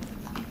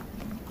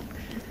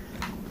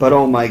 But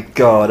oh my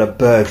god, a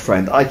bird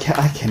friend! I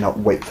cannot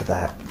wait for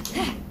that.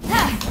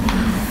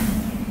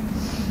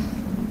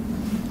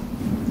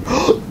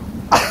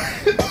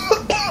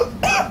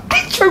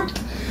 I choked.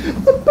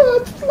 The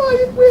bird's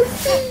flying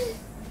with me.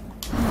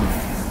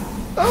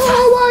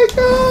 Oh my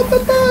god, the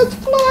bird's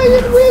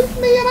flying with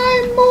me, and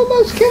I'm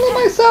almost killing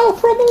myself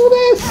from all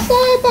this.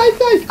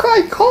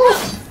 I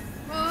cough.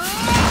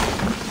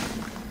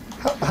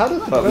 How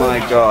does that? Oh my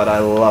god, I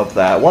love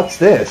that. What's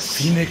this?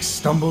 Fenyx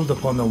stumbled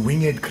upon a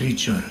winged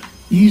creature,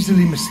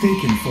 easily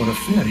mistaken for a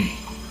fairy.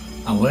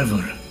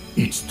 However,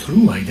 its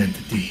true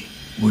identity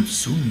would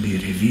soon be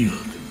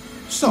revealed.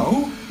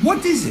 So,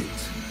 what is it?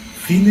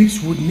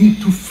 Fenyx would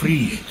need to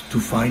free it to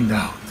find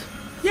out.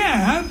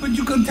 Yeah, but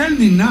you can tell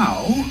me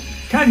now.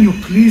 Can you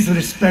please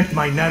respect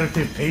my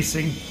narrative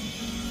pacing?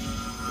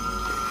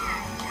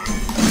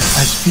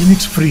 As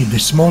Fenyx freed the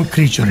small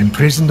creature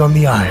imprisoned on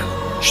the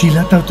isle, she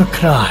let out a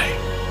cry,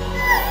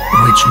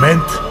 which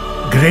meant,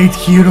 "Great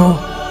hero,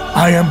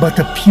 I am but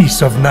a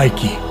piece of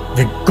Nike,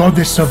 the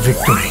goddess of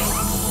victory."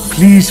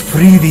 Please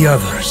free the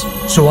others,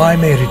 so I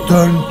may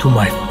return to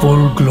my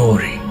full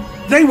glory.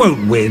 They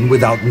won't win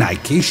without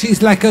Nike.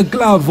 She's like a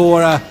glove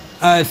or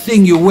a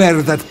thing you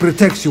wear that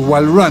protects you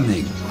while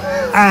running.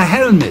 A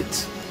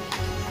helmet.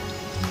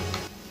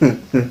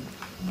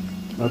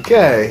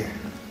 Okay.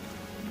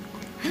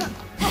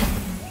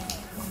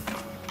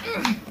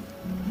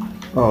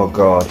 Oh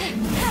god.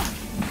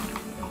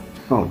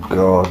 Oh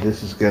god,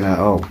 this is gonna...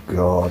 Oh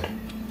god.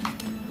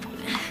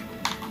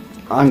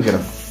 I'm gonna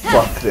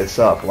fuck this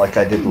up like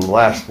I did the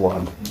last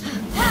one.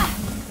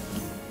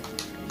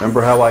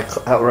 Remember how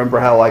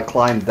I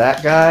climbed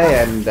that guy,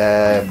 and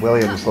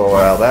William saw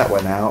how that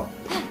went out.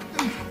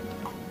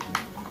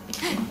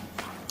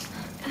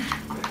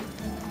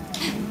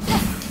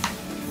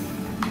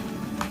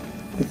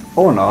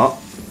 Or not.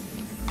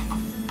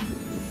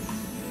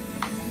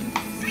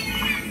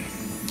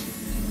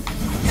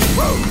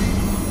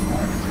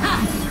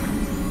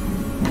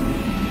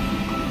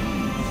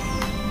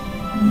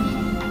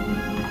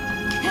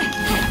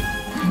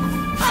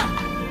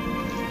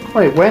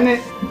 Wait, when it...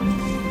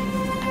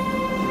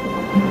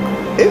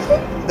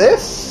 Isn't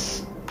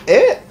this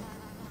it?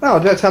 No,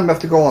 don't tell me I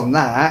have to go on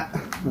that.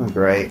 Oh,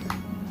 great.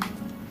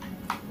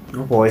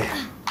 Oh boy.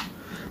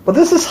 But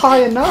this is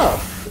high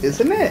enough,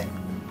 isn't it?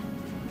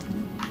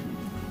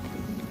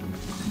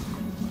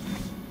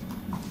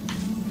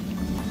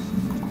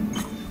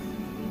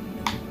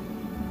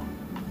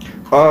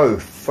 Oh,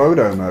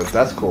 photo mode,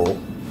 that's cool.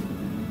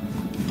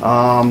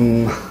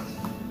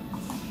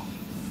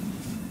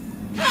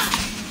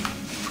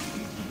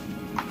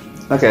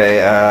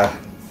 Okay, I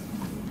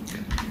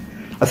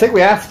think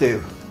we have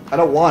to. I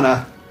don't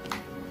wanna.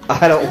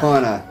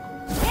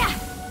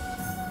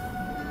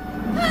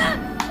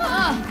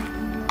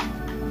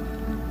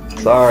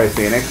 Sorry,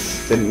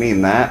 Phoenix. Didn't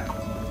mean that.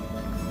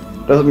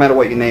 Doesn't matter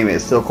what you name it,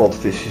 it's still called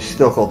Fish. She's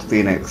still called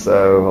Phoenix,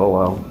 so oh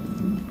well.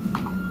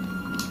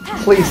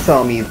 Please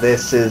tell me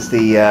this is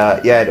the,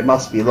 yeah, it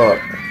must be,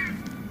 look.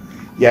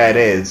 Yeah, it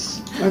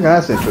is. Okay,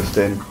 that's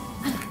interesting.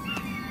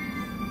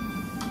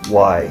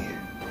 Why?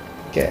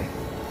 Okay.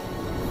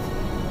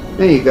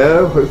 There you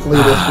go, hopefully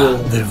this will...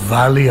 The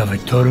Valley of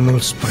Eternal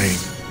Spring.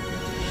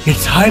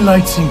 Its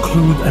highlights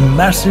include a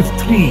massive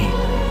tree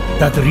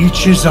that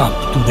reaches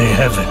up to the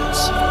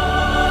heavens.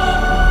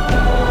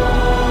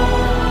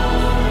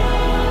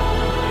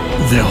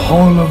 The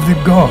Hall of the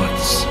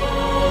Gods.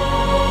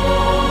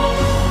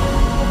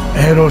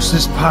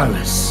 Eros'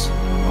 palace.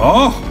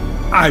 Oh,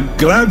 I'm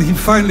glad he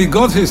finally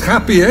got his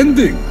happy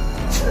ending.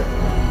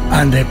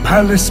 And a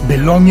palace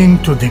belonging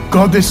to the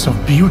goddess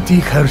of beauty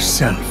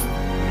herself.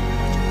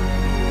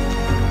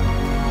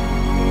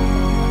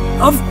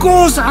 Of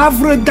course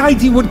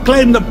Aphrodite would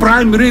claim the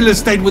prime real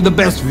estate with the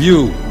best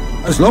view.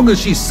 As long as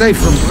she's safe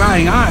from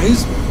prying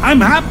eyes, I'm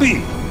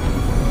happy.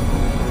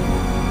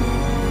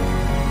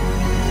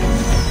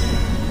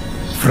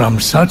 From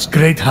such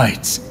great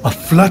heights, a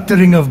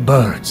fluttering of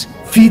birds,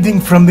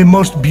 feeding from the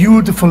most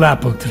beautiful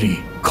apple tree,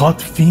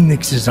 caught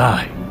Phoenix's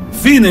eye.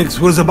 Phoenix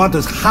was about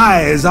as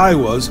high as I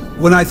was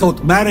when I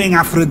thought marrying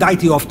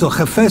Aphrodite off to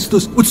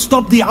Hephaestus would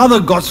stop the other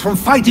gods from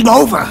fighting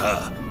over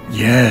her.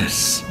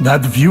 Yes,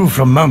 that view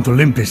from Mount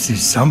Olympus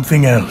is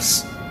something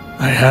else.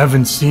 I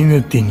haven't seen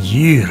it in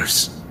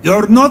years.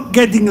 You're not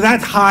getting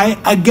that high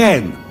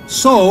again,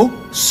 so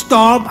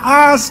stop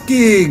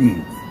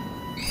asking!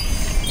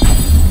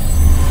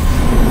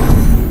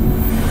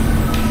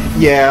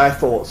 Yeah, I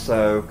thought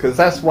so, because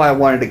that's why I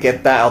wanted to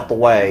get that out the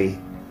way.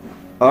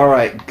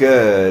 Alright,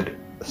 good.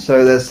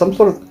 So there's some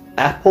sort of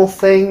apple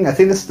thing? I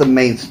think this is the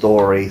main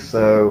story,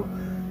 so...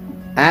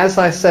 As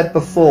I said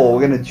before,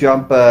 we're gonna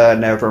jump,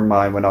 never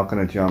mind, we're not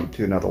gonna jump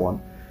to another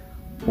one.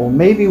 Well,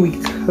 maybe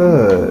we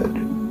could.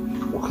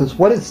 Because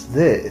what is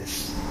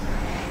this?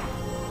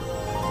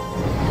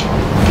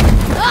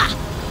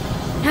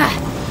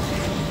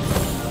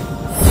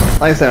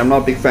 Like I said, I'm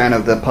not a big fan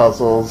of the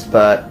puzzles,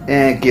 but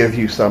it gives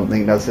you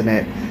something, doesn't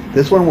it?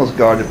 This one was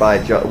guarded by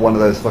one of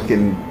those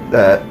fucking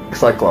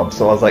Cyclops,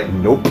 so I was like,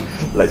 nope,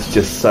 let's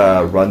just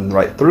run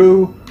right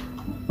through.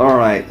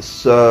 Alright,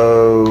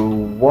 so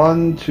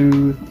 1,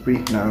 2, 3,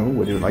 no,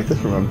 we're doing like this,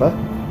 remember?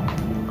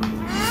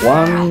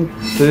 1,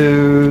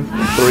 2,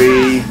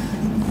 3,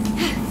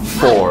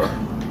 4.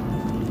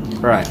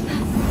 Right.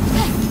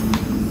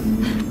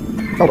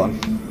 Hold on.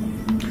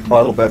 Oh, a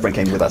little bird friend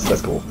came with us,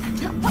 that's cool.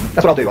 That's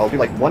what I'll do, I'll do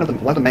like one of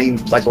the main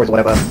side stories or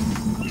whatever.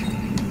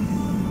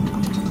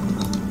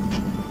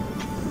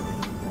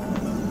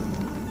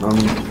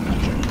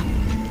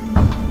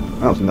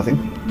 That was nothing.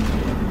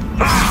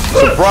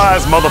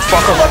 Surprise,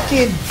 motherfucker!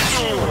 Fucking...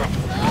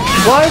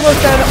 Why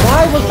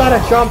was that a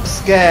jump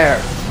scare?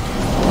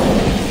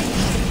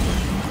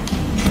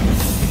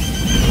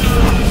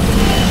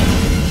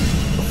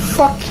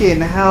 Fucking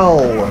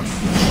hell!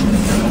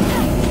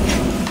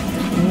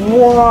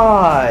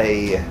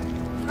 Why?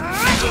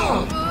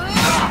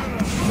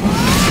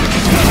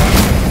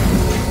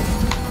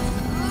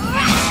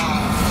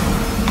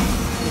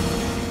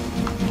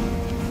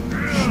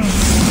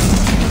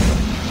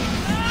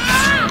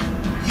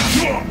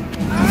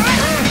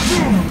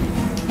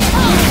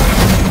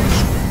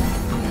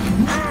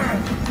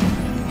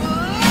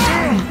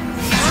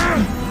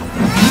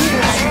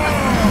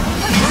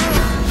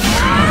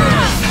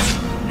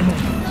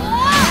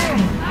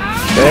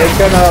 Take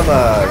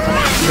another.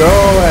 Go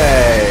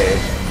away.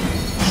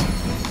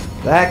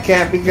 That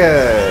can't be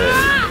good.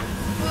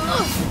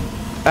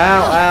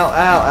 Ow, ow,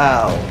 ow,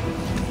 ow.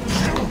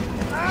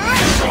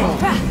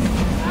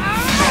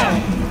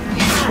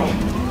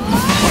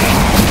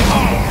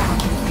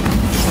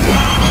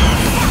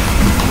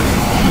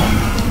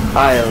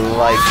 I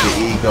like the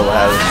eagle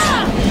house.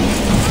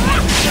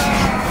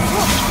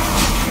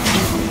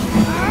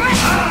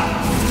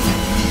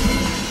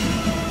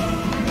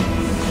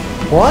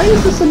 Why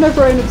is this a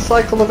never-ending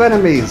cycle of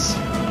enemies?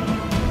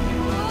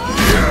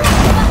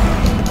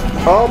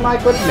 Oh my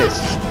goodness.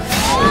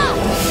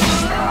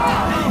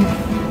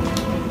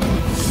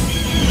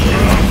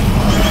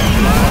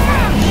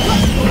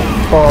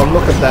 Oh,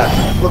 look at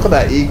that. Look at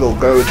that eagle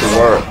go to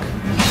work.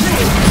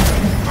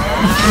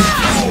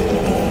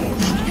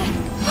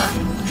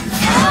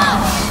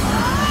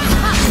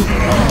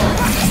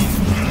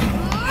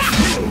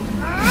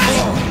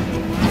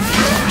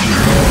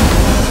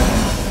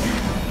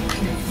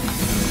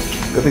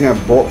 Good thing I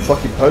bought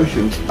fucking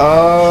potions.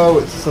 Oh,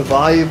 it's a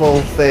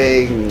survival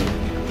thing.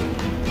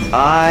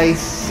 I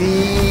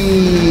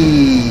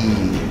see.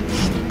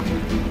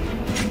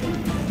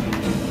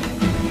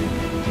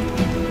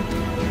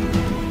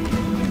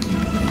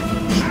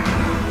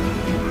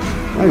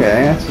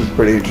 Okay, this is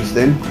pretty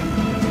interesting.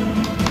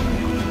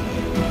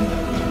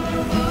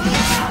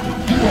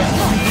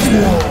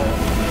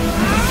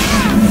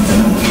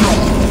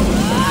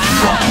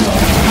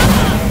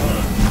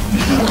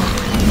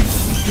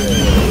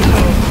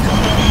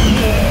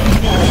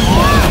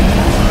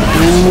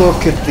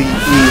 Look at the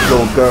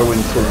eagle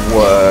going to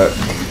work.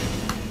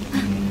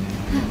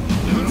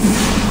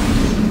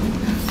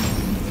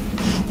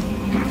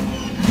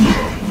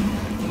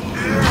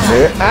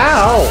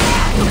 Ow!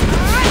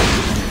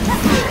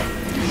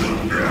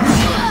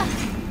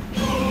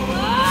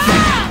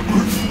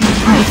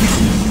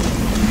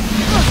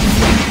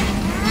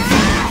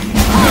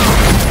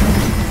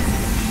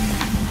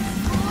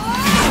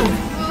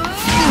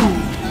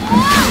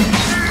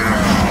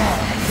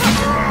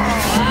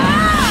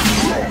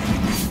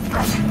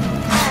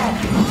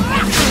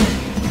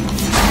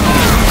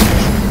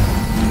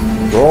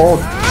 Roll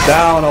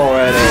down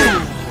already.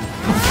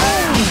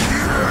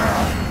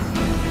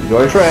 Enjoy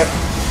your trip.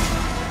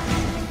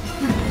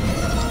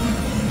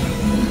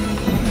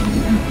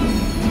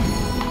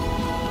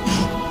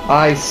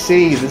 I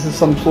see. This is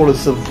some sort of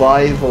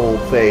survival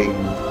thing.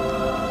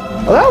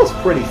 Oh, that was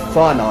pretty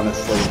fun,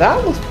 honestly.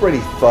 That was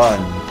pretty fun.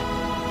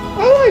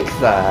 I like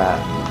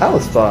that. That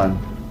was fun.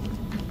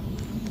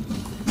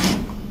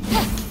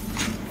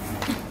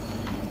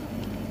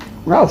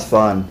 That was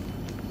fun.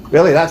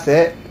 Really, that's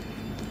it?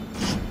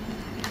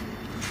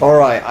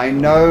 Alright, I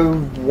know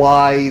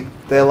why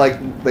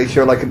they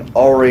show like an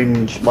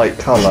orange like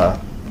color.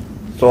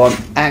 So I'm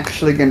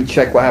actually gonna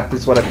check what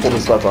happens when I pull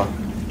this lever.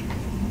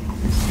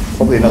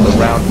 Probably another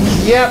round.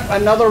 Yep,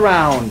 another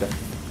round.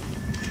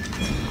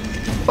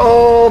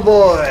 Oh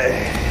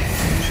boy.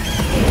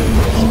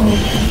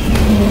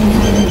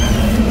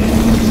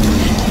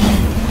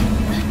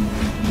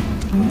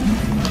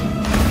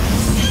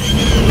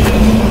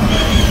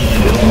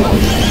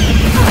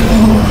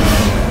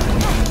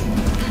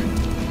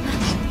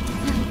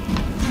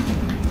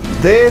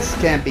 This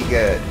can't be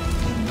good.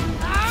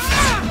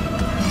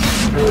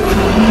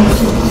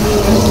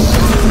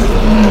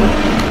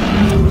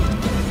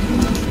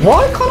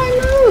 Why can't I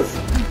move?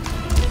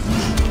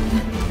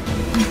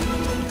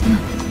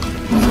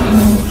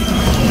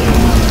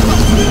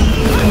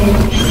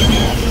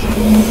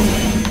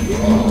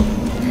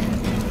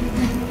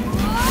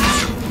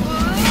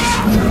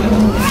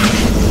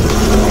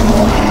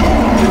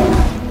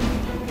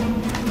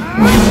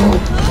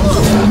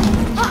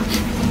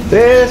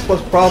 This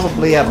was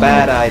probably a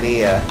bad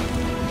idea.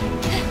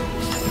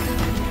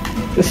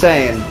 Just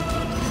saying.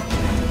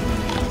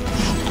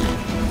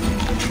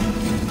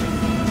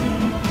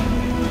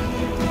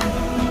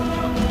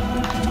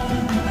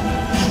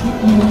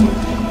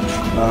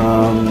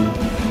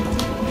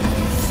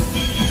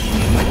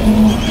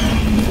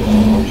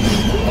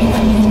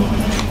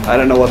 I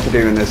don't know what to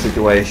do in this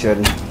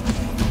situation.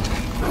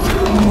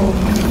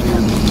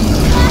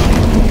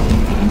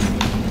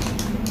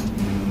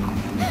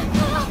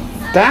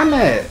 Damn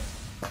it!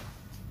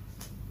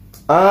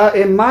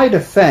 In my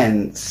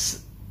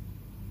defense,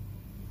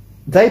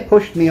 they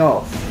pushed me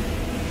off.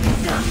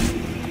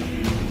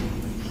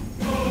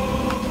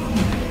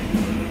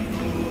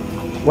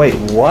 Wait,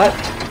 what?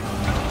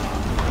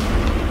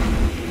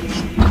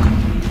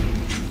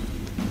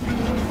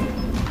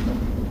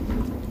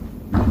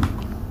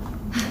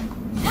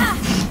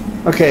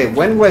 Okay,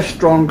 when we're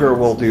stronger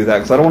we'll do that,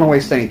 because I don't want to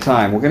waste any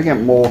time. We're going to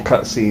get more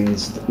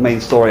cutscenes, main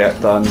story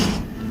act done.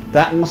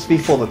 That must be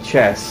for the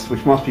chess,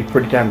 which must be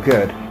pretty damn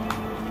good.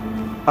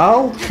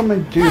 I'll come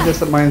and do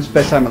this at my own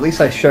spare time. At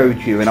least I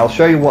showed you, and I'll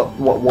show you what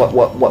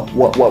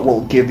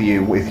will give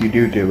you if you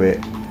do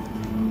it.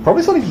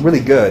 Probably something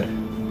really good.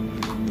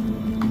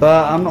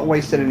 But I'm not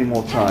wasting any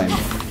more time.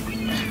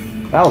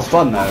 That was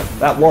fun though.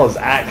 That was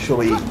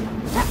actually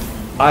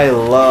I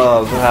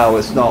love how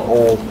it's not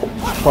all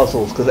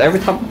puzzles, because every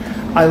time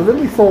I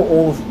literally thought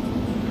all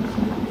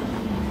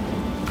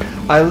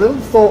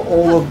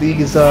of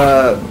these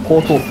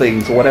portal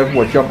things or whatever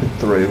we're jumping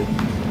through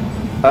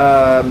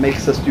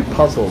makes us do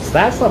puzzles.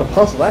 That's not a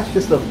puzzle, that's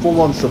just a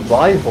full-on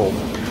survival.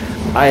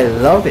 I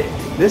love it.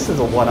 This is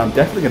the one I'm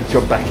definitely going to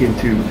jump back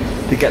into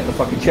to get the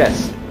fucking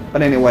chest.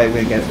 But anyway,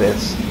 we're going to get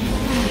this.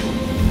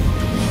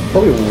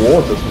 Probably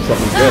rewards us with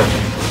something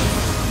good.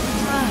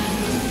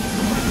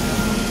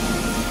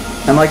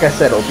 And like I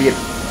said, it'll be an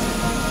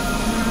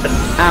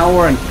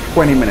hour and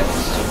 20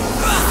 minutes.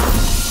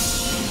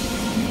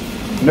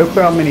 No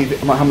clear on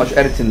how much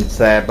editing's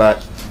there,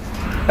 but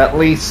at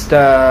least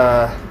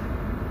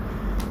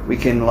we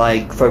can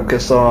like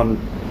focus on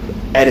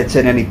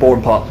editing any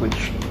boring parts,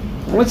 which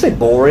I wouldn't say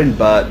boring,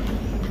 but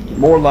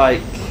more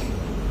like,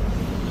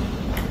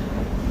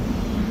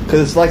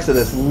 because like I said,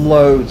 there's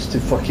loads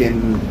to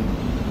fucking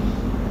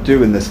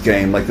do in this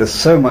game. Like there's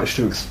so much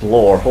to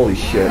explore. Holy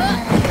shit.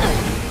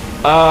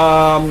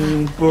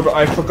 But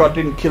I forgot,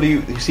 didn't kill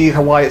you. You see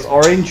why it's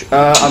orange?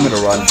 I'm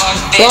gonna run.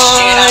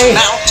 Bye!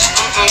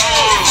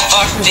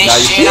 Now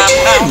you see it?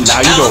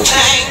 Now you go.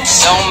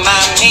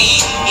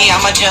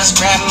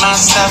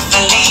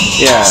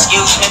 Yeah.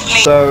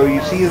 So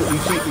you see that.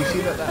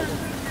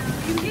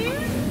 You hear?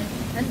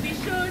 And be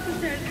sure to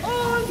tell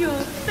all your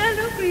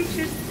fellow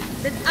creatures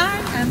that I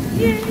am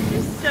here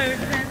to serve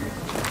them.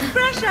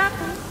 Fresh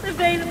apples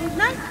available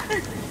now.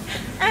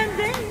 And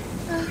then,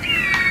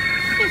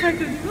 if I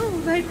could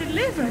move, I'd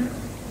deliver.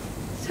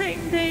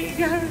 Same day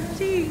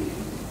guarantee.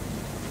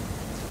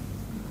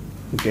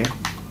 Okay.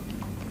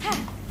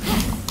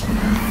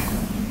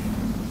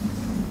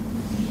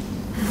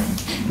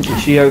 Is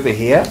she over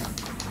here?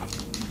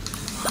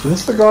 Is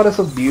this the goddess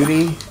of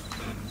beauty?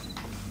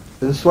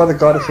 Is this where the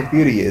goddess of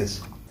beauty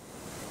is?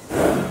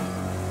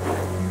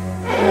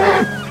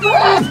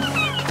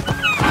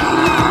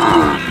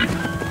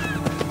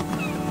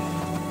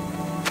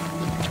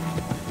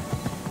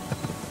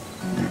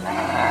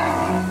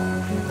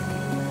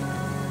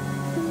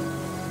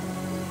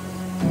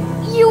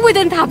 You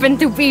wouldn't happen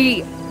to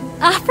be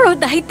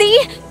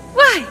Aphrodite?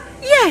 Why,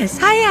 yes,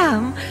 I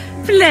am.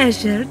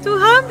 Pleasure to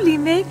humbly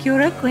make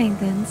your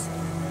acquaintance.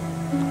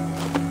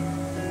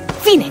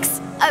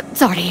 Fenyx,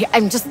 sorry,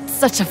 I'm just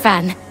such a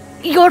fan.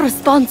 You're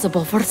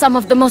responsible for some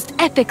of the most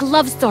epic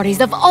love stories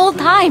of all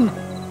time.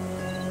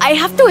 I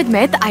have to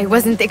admit, I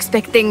wasn't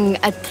expecting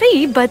a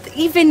tree, but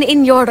even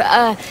in your,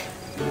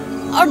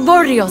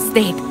 arboreal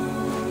state,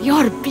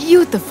 you're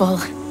beautiful.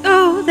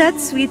 Oh,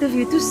 that's sweet of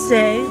you to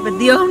say, but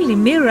the only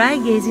mirror I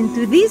gaze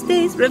into these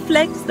days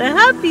reflects the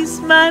happy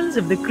smiles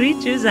of the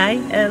creatures I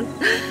help.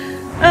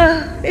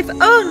 If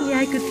only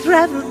I could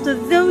travel to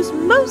those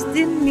most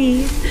in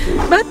need.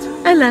 But,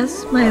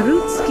 alas, my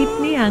roots keep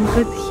me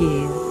anchored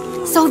here.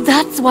 So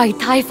that's why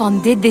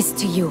Typhon did this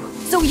to you.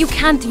 So you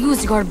can't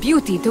use your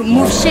beauty to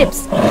move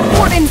ships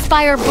or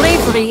inspire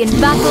bravery in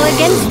battle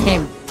against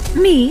him.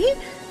 Me?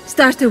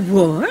 Start a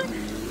war?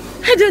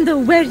 I don't know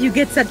where you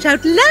get such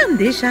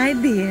outlandish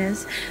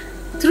ideas.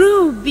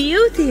 True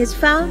beauty is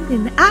found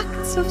in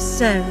acts of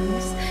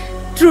service.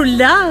 True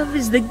love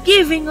is the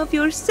giving of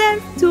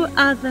yourself to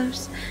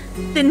others.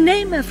 The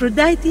name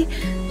Aphrodite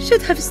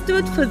should have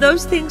stood for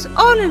those things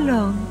all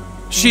along.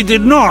 She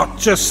did not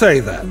just say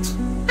that.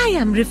 I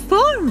am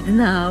reformed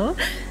now.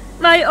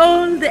 My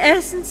old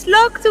essence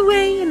locked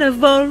away in a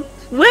vault,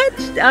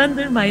 wedged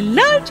under my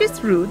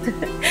largest root,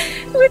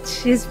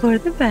 which is for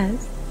the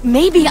best.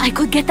 Maybe I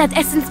could get that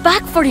essence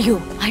back for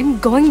you. I'm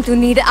going to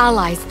need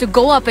allies to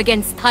go up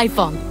against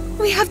Typhon.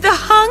 We have the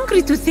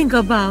hungry to think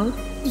about.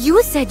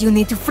 You said you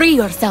need to free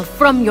yourself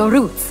from your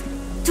roots.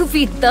 To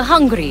feed the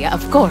hungry,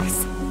 of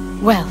course.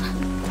 Well,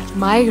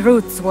 my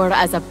roots were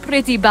as a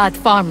pretty bad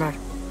farmer,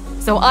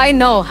 so I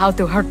know how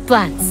to hurt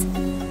plants.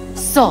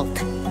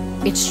 Salt.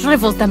 It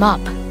shrivels them up.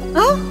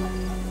 Oh,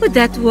 would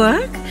that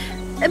work?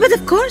 But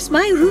of course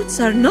my roots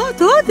are not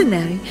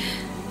ordinary.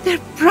 They're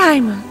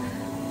primal,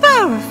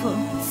 powerful.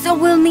 So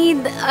we'll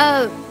need,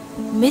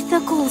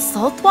 mythical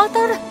salt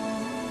water?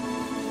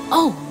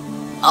 Oh!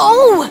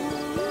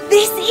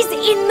 This is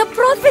in the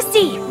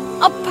prophecy!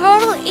 A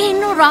pearl in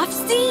rough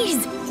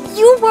seas!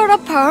 You were a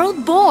pearl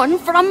born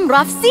from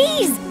rough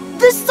seas!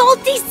 The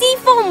salty sea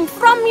foam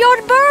from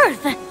your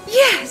birth!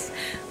 Yes!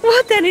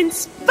 What an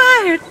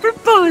inspired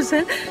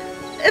proposal!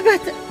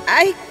 But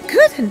I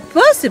couldn't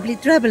possibly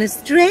trouble a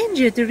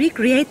stranger to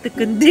recreate the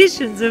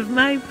conditions of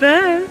my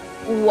birth.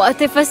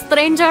 What if a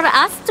stranger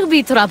asked to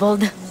be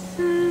troubled?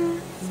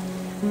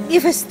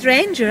 If a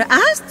stranger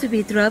asked to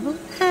be troubled,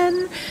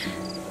 then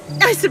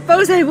I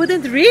suppose I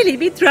wouldn't really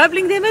be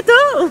troubling them at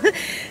all.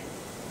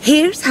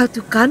 Here's how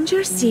to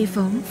conjure sea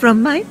foam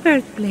from my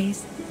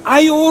birthplace.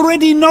 I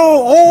already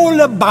know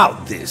all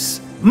about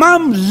this.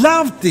 Mom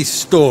loved this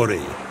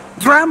story.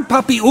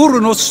 Grandpappy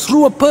Uranus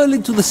threw a pearl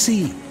into the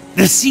sea.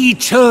 The sea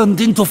churned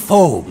into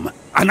foam,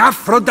 and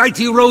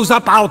Aphrodite rose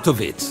up out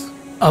of it.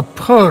 A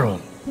pearl?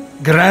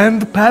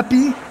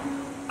 Grandpappy?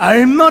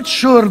 I'm not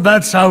sure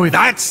that's how it...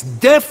 That's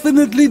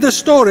definitely the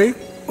story.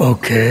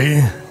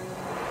 Okay.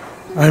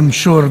 I'm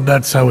sure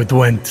that's how it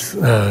went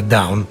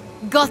down.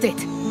 Got it.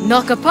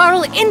 Knock a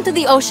pearl into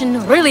the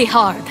ocean really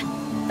hard.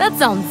 That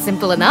sounds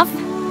simple enough.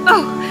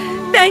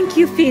 Oh, thank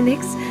you,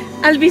 Phoenix.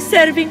 I'll be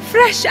serving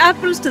fresh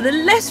apples to the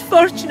less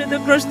fortunate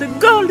across the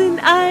Golden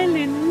Isle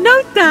in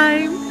no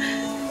time.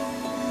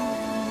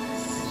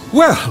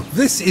 Well,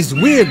 this is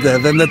weirder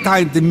than the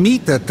time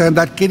Demeter turned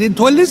that kid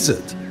into a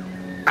lizard.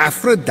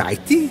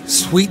 Aphrodite?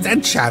 Sweet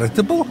and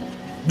charitable?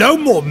 No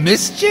more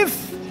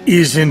mischief?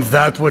 Isn't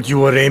that what you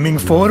were aiming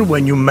for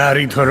when you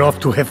married her off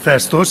to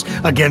Hephaestus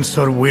against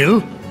her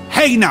will?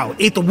 Hey now,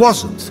 it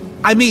wasn't.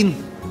 I mean,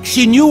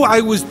 she knew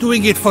I was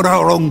doing it for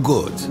her own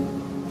good.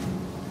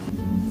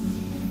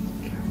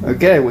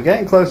 Okay, we're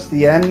getting close to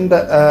the end.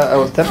 I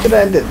was tempted to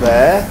end it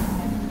there.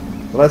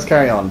 But let's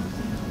carry on.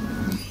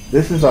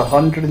 This is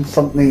 100 and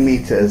something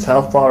meters.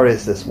 How far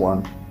is this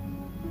one?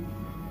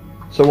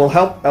 So we'll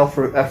help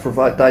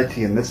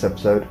Aphrodite in this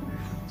episode.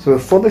 So we'll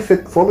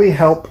fully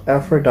help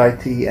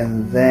Aphrodite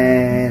and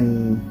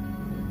then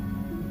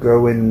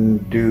go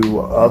and do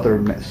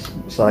other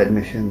side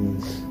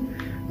missions.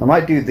 I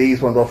might do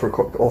these ones off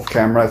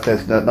camera if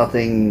there's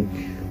nothing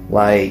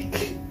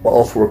like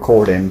off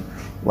recording.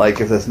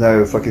 Like if there's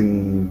no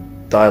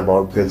fucking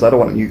dialogue, because I don't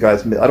want you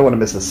guys. I don't want to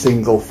miss a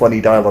single funny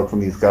dialogue from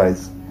these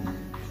guys.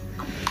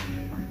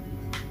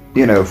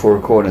 You know, for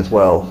recording as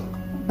well.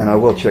 And I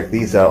will check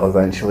these out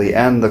eventually,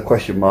 and the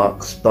question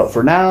marks. But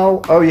for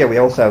now, oh yeah, we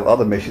also have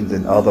other missions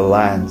in other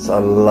lands. I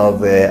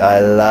love it. I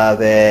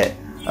love it.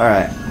 All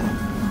right,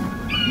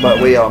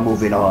 but we are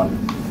moving on.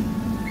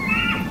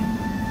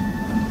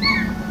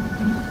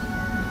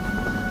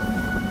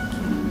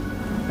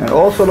 And it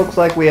also looks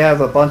like we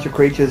have a bunch of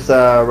creatures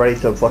ready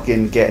to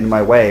fucking get in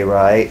my way,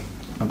 right?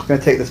 I'm just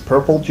gonna take this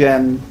purple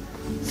gem,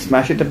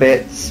 smash it to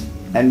bits,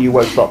 and you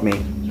won't stop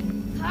me.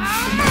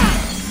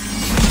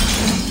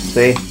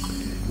 See?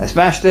 I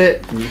smashed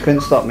it, and you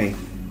couldn't stop me.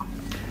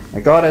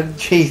 I got an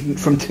achievement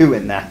from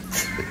doing that.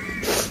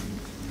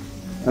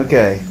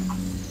 Okay.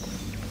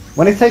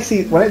 When it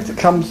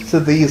comes to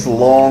these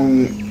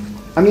long,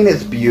 I mean,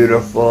 it's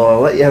beautiful.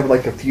 I'll let you have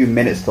like a few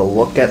minutes to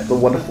look at the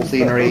wonderful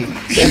scenery.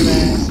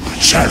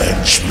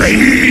 Challenge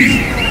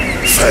me!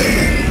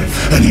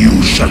 Fail, and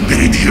you shall be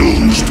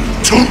reduced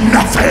to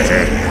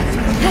nothing!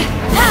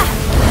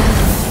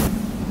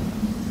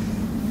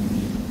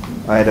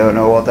 I don't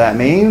know what that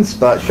means,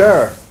 but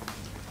sure.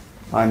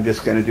 I'm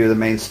just going to do the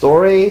main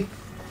story.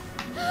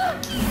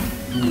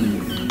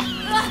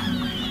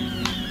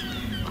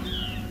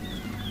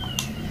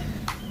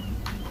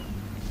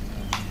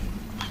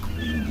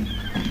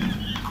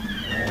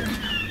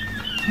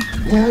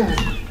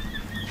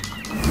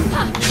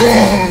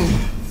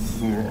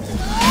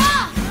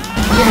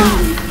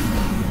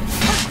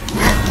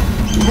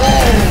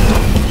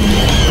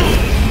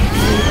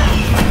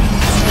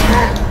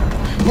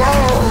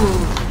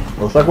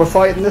 Looks like we're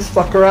fighting this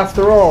fucker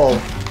after all.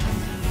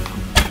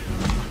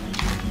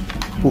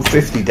 Ooh,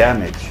 50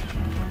 damage.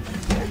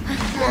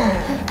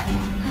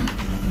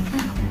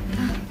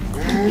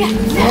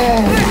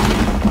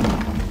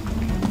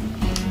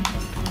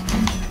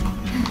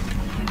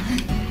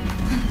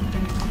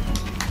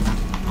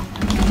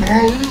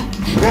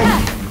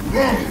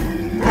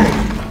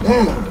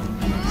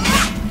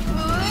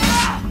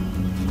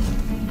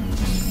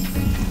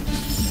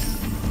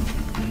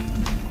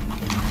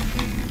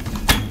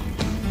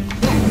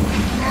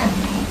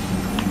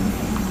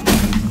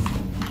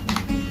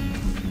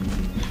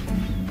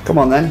 Come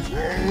on then.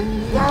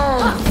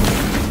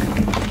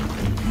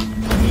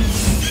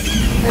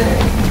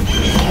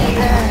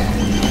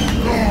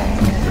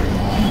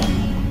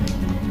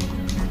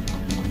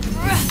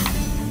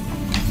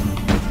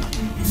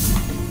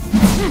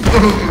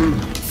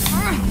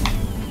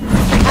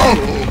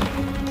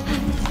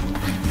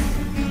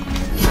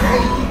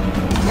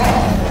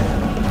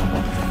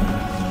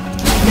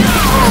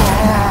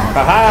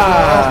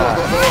 Haha!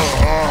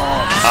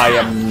 I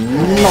am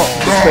not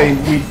the same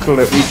weak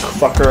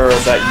fucker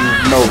that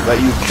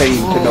you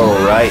came to know,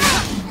 right?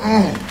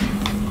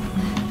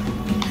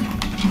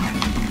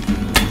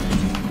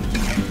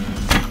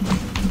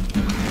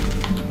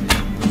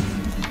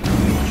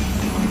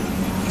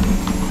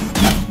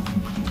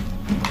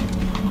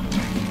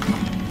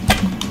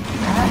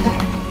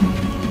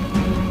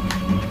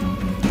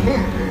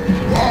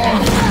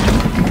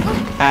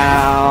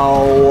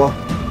 Ow!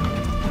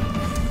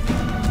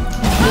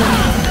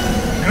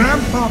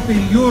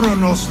 Grandpappy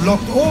Uranus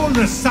locked all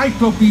the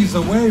Cyclopes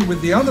away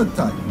with the other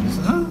Titans,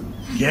 huh?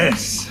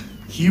 Yes,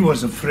 he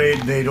was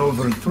afraid they'd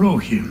overthrow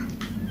him.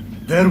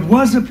 There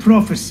was a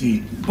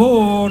prophecy.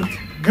 Bored.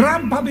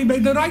 Grandpappy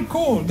made the right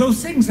call.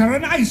 Those things are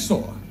an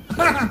eyesore.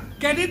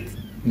 Get it?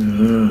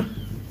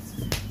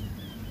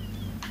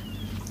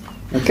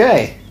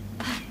 Okay.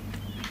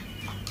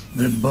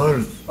 The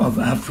birth of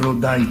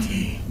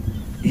Aphrodite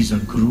is a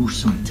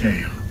gruesome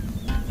tale.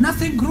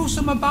 Nothing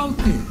gruesome about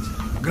it.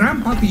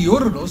 Grandpappy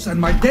Uranus and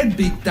my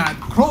deadbeat dad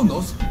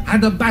Kronos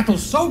had a battle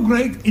so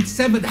great it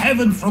severed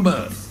heaven from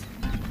earth.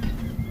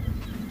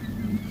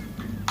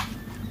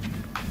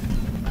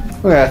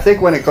 Okay, I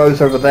think when it goes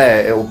over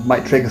there, it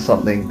might trigger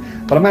something.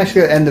 But I'm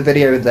actually going to end the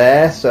video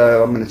there,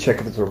 so I'm going to check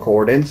if it's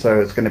recording. So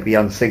it's going to be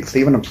unsynced,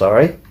 Stephen. I'm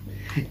sorry.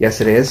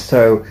 Yes, it is.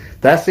 So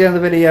that's the end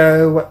of the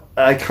video.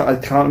 I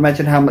can't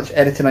imagine how much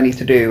editing I need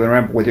to do. And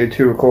remember, we're doing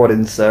 2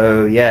 recordings,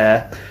 so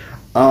yeah.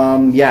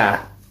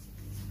 Yeah.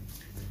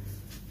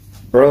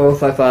 Bro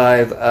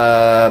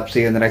 55.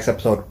 See you in the next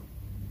episode.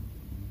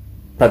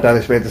 Type down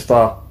this way at the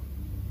start.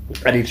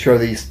 I need to show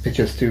these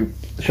pictures to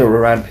show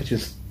around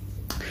pictures.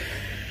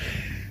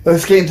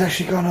 This game's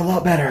actually gone a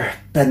lot better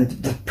than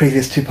the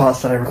previous 2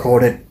 parts that I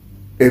recorded.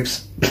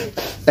 Oops.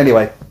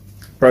 Anyway,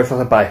 bro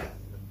 55. Bye.